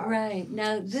car. Right.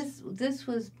 Now, this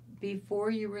was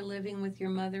before you were living with your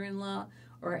mother-in-law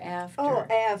or after? Oh,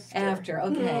 after. After,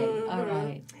 okay. All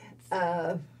right.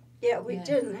 We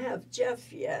didn't have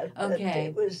Jeff yet. But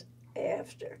it was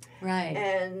after. Right.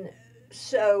 And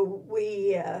so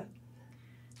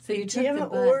so you took Jim the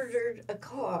bus. ordered a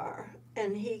car,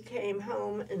 and he came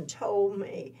home and told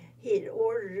me he'd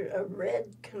ordered a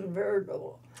red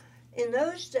convertible. In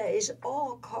those days,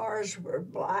 all cars were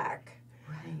black.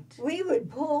 Right. We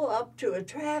would pull up to a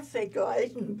traffic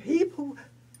light, and people...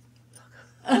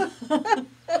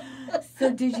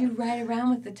 So did you ride around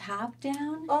with the top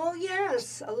down? Oh,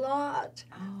 yes, a lot.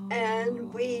 Oh.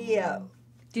 And we...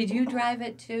 Did you drive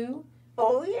it too?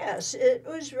 Oh, yes, it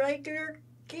was regular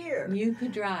gear. You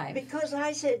could drive. Because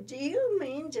I said, do you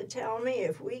mean to tell me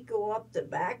if we go up the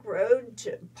back road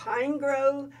to Pine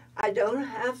Grove, I don't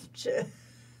have to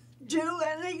do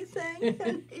anything?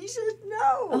 And he said,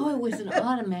 no. Oh, it was an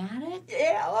automatic?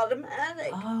 Yeah,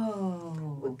 automatic.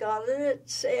 Oh. We got it at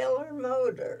Sailor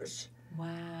Motors.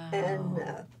 Wow. And,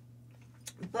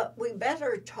 but we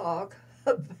better talk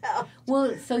about...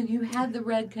 Well, so you had the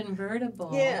red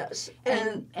convertible. Yes.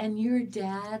 And your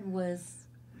dad was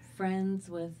friends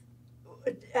with...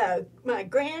 my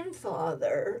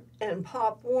grandfather and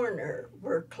Pop Warner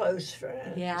were close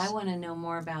friends. Yeah, I want to know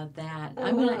more about that.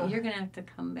 You're gonna have to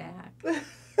come back.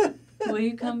 Will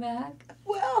you come back?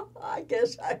 Well, I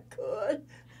guess I could.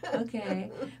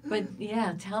 Okay, but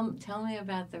yeah, tell me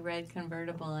about the red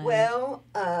convertible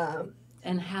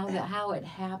and how it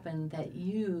happened that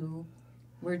you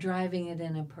were driving it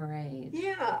in a parade.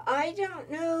 Yeah, I don't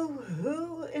know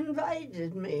who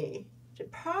invited me.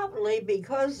 Probably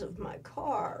because of my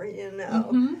car,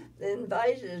 They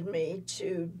invited me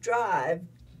to drive,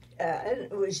 and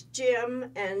it was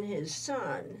Jim and his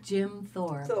son. Jim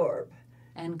Thorpe. Thorpe.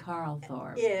 And Carl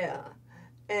Thorpe. Yeah,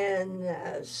 and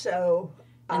so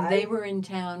And they were in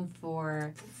town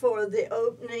for the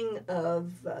opening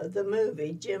of the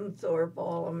movie Jim Thorpe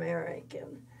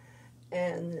All-American,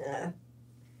 and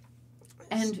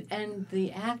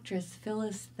the actress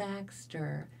Phyllis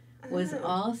Thaxter was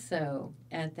also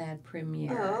at that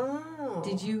premiere. Oh,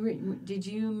 Did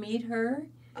you meet her?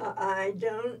 I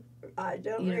don't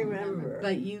remember.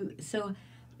 But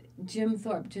Jim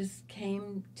Thorpe just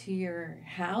came to your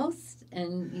house,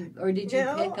 or did you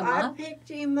pick him up? No, I picked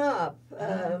him up.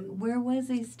 Where was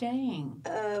he staying?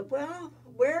 Well,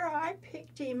 where I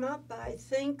picked him up, I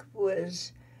think,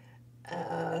 was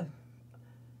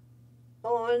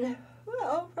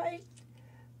right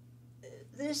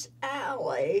this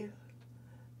alley.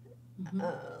 Mm-hmm.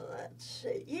 Let's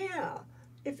see. Yeah,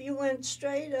 if you went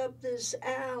straight up this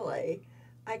alley,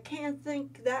 I can't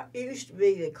think, that used to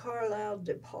be the Carlisle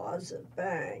Deposit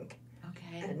Bank.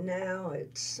 Okay. And now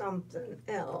it's something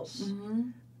else.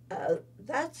 Mm-hmm.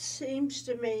 That seems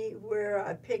to me where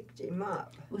I picked him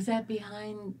up. Was that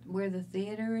behind where the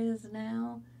theater is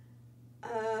now?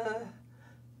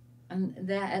 And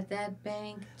at that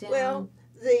bank down? Well,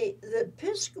 the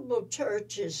Episcopal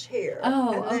Church is here.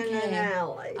 Oh, and then okay. an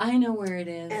alley. I know where it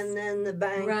is. And then the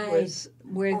bank was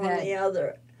where on the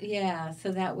other. Yeah,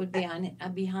 so that would be on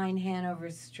behind Hanover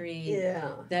Street.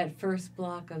 Yeah. That first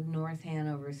block of North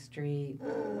Hanover Street,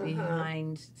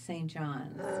 behind St.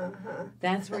 John's.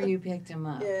 That's where you picked him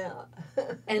up. Yeah.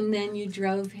 And then you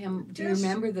drove him. Do you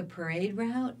remember the parade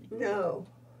route? No.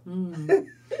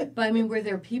 But I mean, were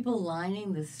there people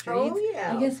lining the streets? Oh,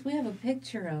 yeah. I guess we have a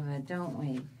picture of it, don't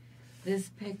we? This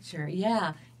picture.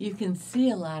 Yeah, you can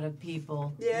see a lot of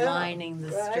people lining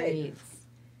the streets.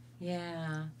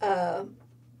 Yeah.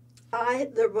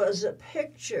 There was a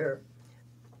picture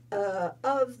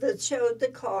that showed the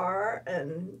car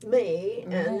and me,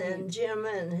 and then Jim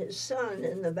and his son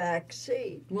in the back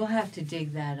seat. We'll have to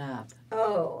dig that up.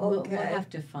 Oh, okay. We'll have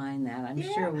to find that. I'm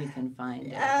sure we can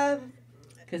find it.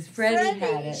 Because Freddie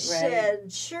had it, right?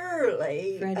 said,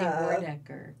 surely. Freddie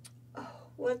Wardecker.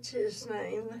 What's his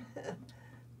name?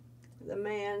 The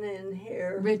man in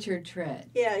here. Richard Tritt.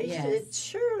 Yeah, he said,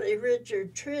 surely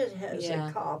Richard Tritt has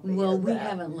a copy of we that.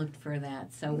 haven't looked for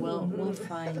that, so we'll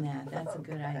find that. That's a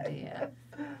good idea.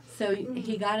 So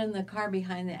he got in the car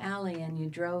behind the alley and you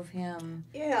drove him?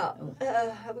 Yeah,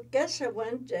 I guess I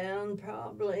went down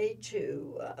probably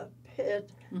to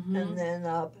Pitt and then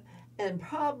up, and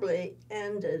probably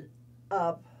ended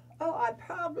up, I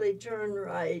probably turned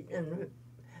right and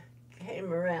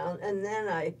came around, and then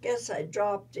I guess I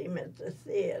dropped him at the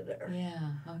theater.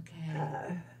 Yeah,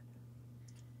 okay.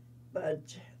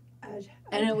 But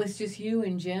and it was just you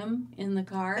and Jim in the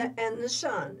car? And the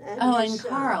son. And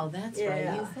Carl, that's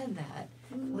right, you said that.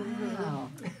 Wow.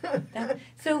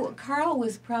 So Carl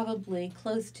was probably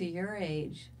close to your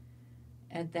age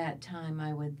at that time,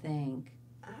 I would think.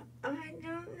 I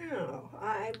don't know.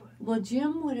 Well,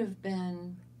 Jim would have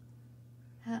been...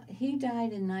 He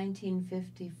died in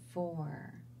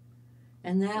 1954,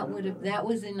 and that was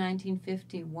in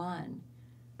 1951.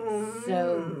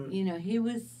 So he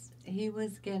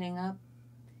was getting up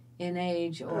in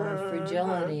age or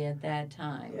fragility at that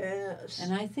time. Yes.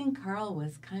 And I think Carl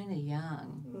was kind of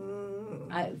young.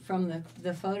 From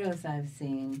the photos I've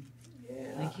seen.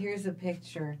 Yeah. Like here's a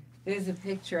picture. There's a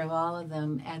picture of all of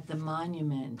them at the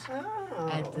monument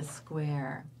at the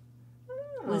square.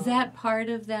 Was that part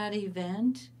of that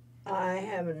event? I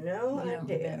have no idea. Don't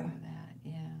remember that,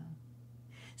 yeah.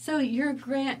 So your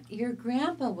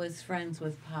grandpa was friends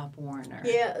with Pop Warner.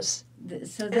 Yes.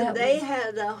 And they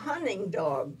had a hunting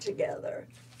dog together,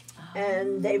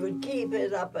 and they would keep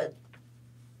it up at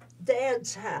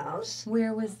Dad's house.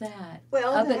 Where was that?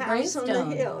 Well, up the at house Greystone. on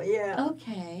the hill, yeah.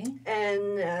 Okay.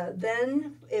 And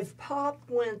then if Pop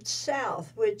went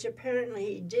south, which apparently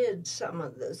he did some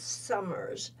of the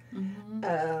summers,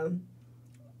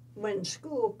 when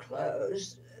school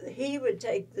closed, he would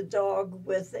take the dog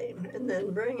with him and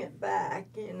then bring it back,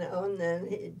 and then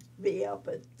he'd be up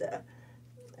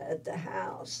at the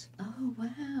house. Oh,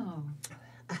 wow.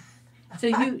 So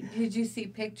did you see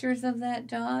pictures of that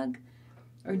dog?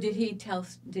 Or did he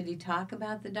talk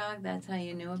about the dog? That's how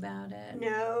you knew about it?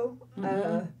 No.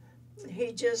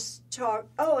 He just talked.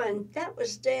 Oh, and that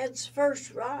was Dad's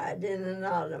first ride in an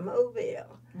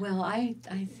automobile. Well, I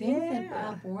think that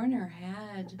Pop Warner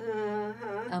had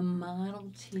a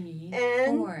Model T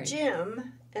and Ford.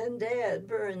 Jim and Dad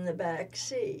were in the back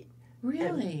seat.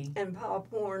 Really? And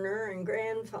Pop Warner and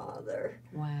Grandfather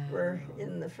were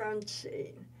in the front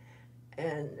seat.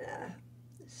 And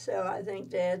so I think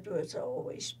Dad was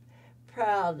always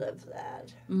proud of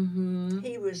that. Mm-hmm.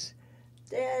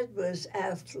 Dad was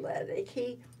athletic.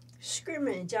 He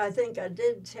scrimmage, I think I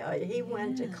did tell you, he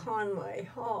went to Yeah. Conway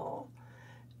Hall,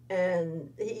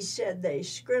 and he said they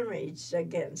scrimmaged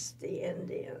against the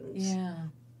Indians. Yeah.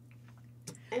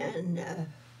 And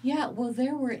Yeah, well,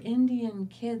 there were Indian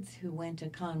kids who went to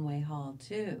Conway Hall,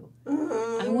 too.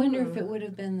 I wonder if it would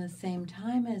have been the same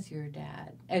time as your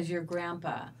dad, as your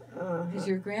grandpa. Because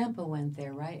your grandpa went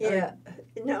there, right? Yeah.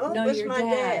 No, No, it was your my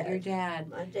dad. dad. Your dad.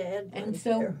 My dad And went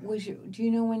so, there. do you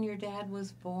know when your dad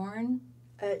was born?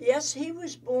 Yes, he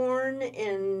was born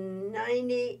in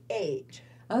 98.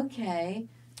 Okay.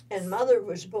 And Mother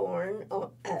was born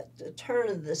at the turn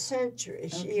of the century,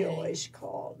 she Okay. always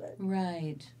called it.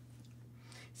 Right.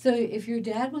 So if your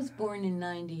dad was born in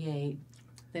 98,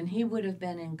 then he would have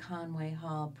been in Conway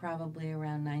Hall probably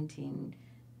around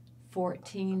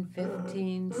 1914,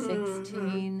 15,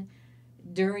 16,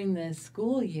 during the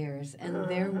school years. And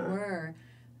there were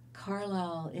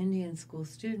Carlisle Indian School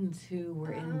students who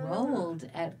were enrolled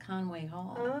at Conway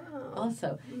Hall.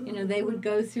 Also, you know, they would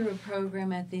go through a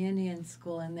program at the Indian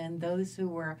School, and then those who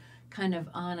were kind of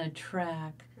on a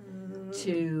track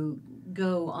to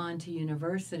go on to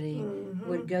university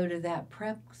would go to that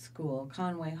prep school,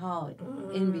 Conway Hall,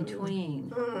 in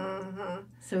between.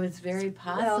 So it's very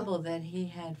possible that he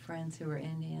had friends who were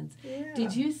Indians. Yeah.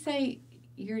 Did you say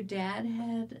your dad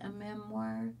had a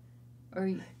memoir? Or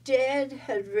Dad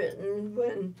had written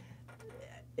when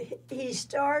he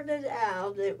started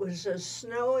out, it was a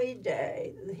snowy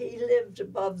day. He lived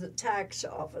above the tax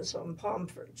office on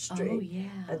Pomfret Street. Oh, yeah.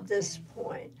 At this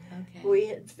point. Okay. We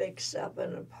had fixed up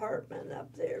an apartment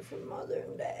up there for Mother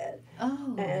and Dad.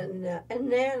 Oh. And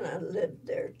Nana lived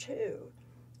there too.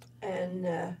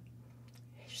 And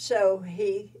so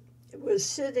he was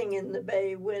sitting in the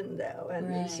bay window, and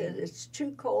Right. he said, "It's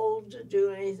too cold to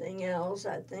do anything else.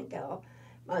 I think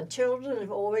my children have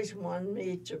always wanted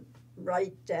me to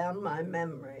write down my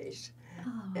memories."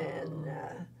 Oh. And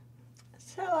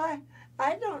so I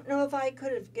don't know if I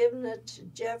could have given it to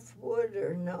Jeff Wood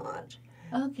or not.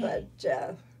 Okay.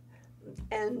 But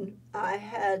and I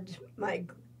had my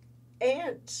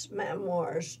aunt's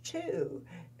memoirs too.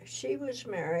 She was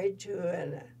married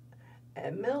to a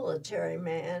military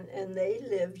man, and they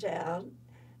lived out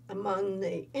among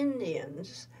the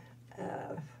Indians.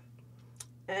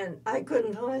 And I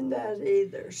couldn't find that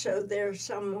either. So they're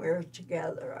somewhere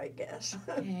together, I guess.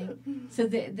 Okay. So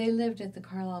they lived at the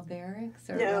Carlisle Barracks?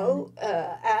 Or No,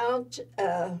 out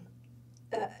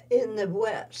in the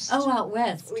west. Oh, out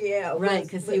west. Yeah, Right,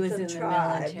 because he was in the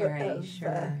tribe military.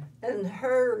 Sure. and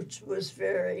hers was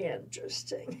very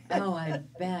interesting. Oh, I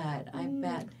bet. I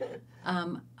bet.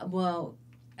 Well,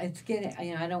 it's getting,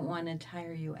 you know, I don't want to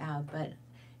tire you out, but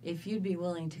if you'd be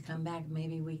willing to come back,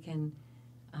 maybe we can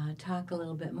talk a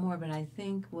little bit more, but I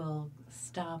think we'll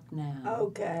stop now.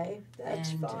 Okay,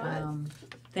 that's fine.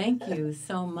 Thank you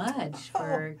so much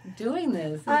for doing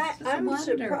this. I'm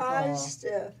wonderful. surprised.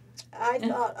 I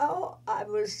thought, I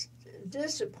was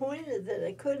disappointed that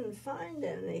I couldn't find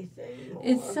anything more.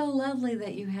 It's so lovely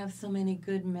that you have so many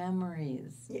good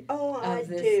memories I of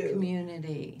this do.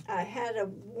 community. I had a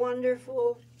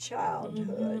wonderful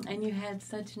childhood. And you had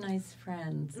such nice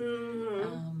friends.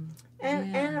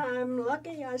 And I'm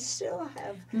lucky I still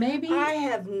have. Maybe. I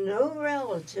have no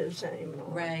relatives anymore.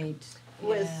 Right.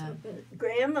 With Yeah.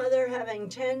 grandmother having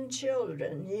 10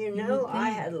 children, you know, I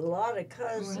had a lot of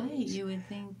cousins. Right, you would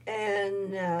think.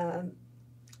 And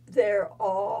they're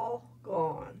all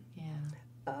gone.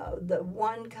 Yeah. The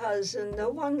one cousin, the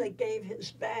one that gave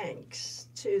his banks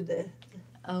to the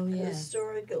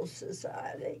Historical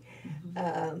Society,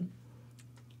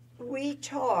 we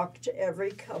talked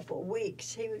every couple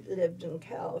weeks. He lived in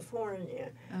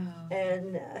California,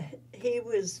 and he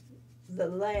was the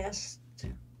last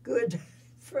good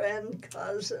friend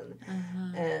cousin,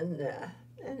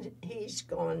 and he's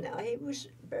gone now. He was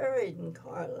buried in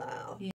Carlisle.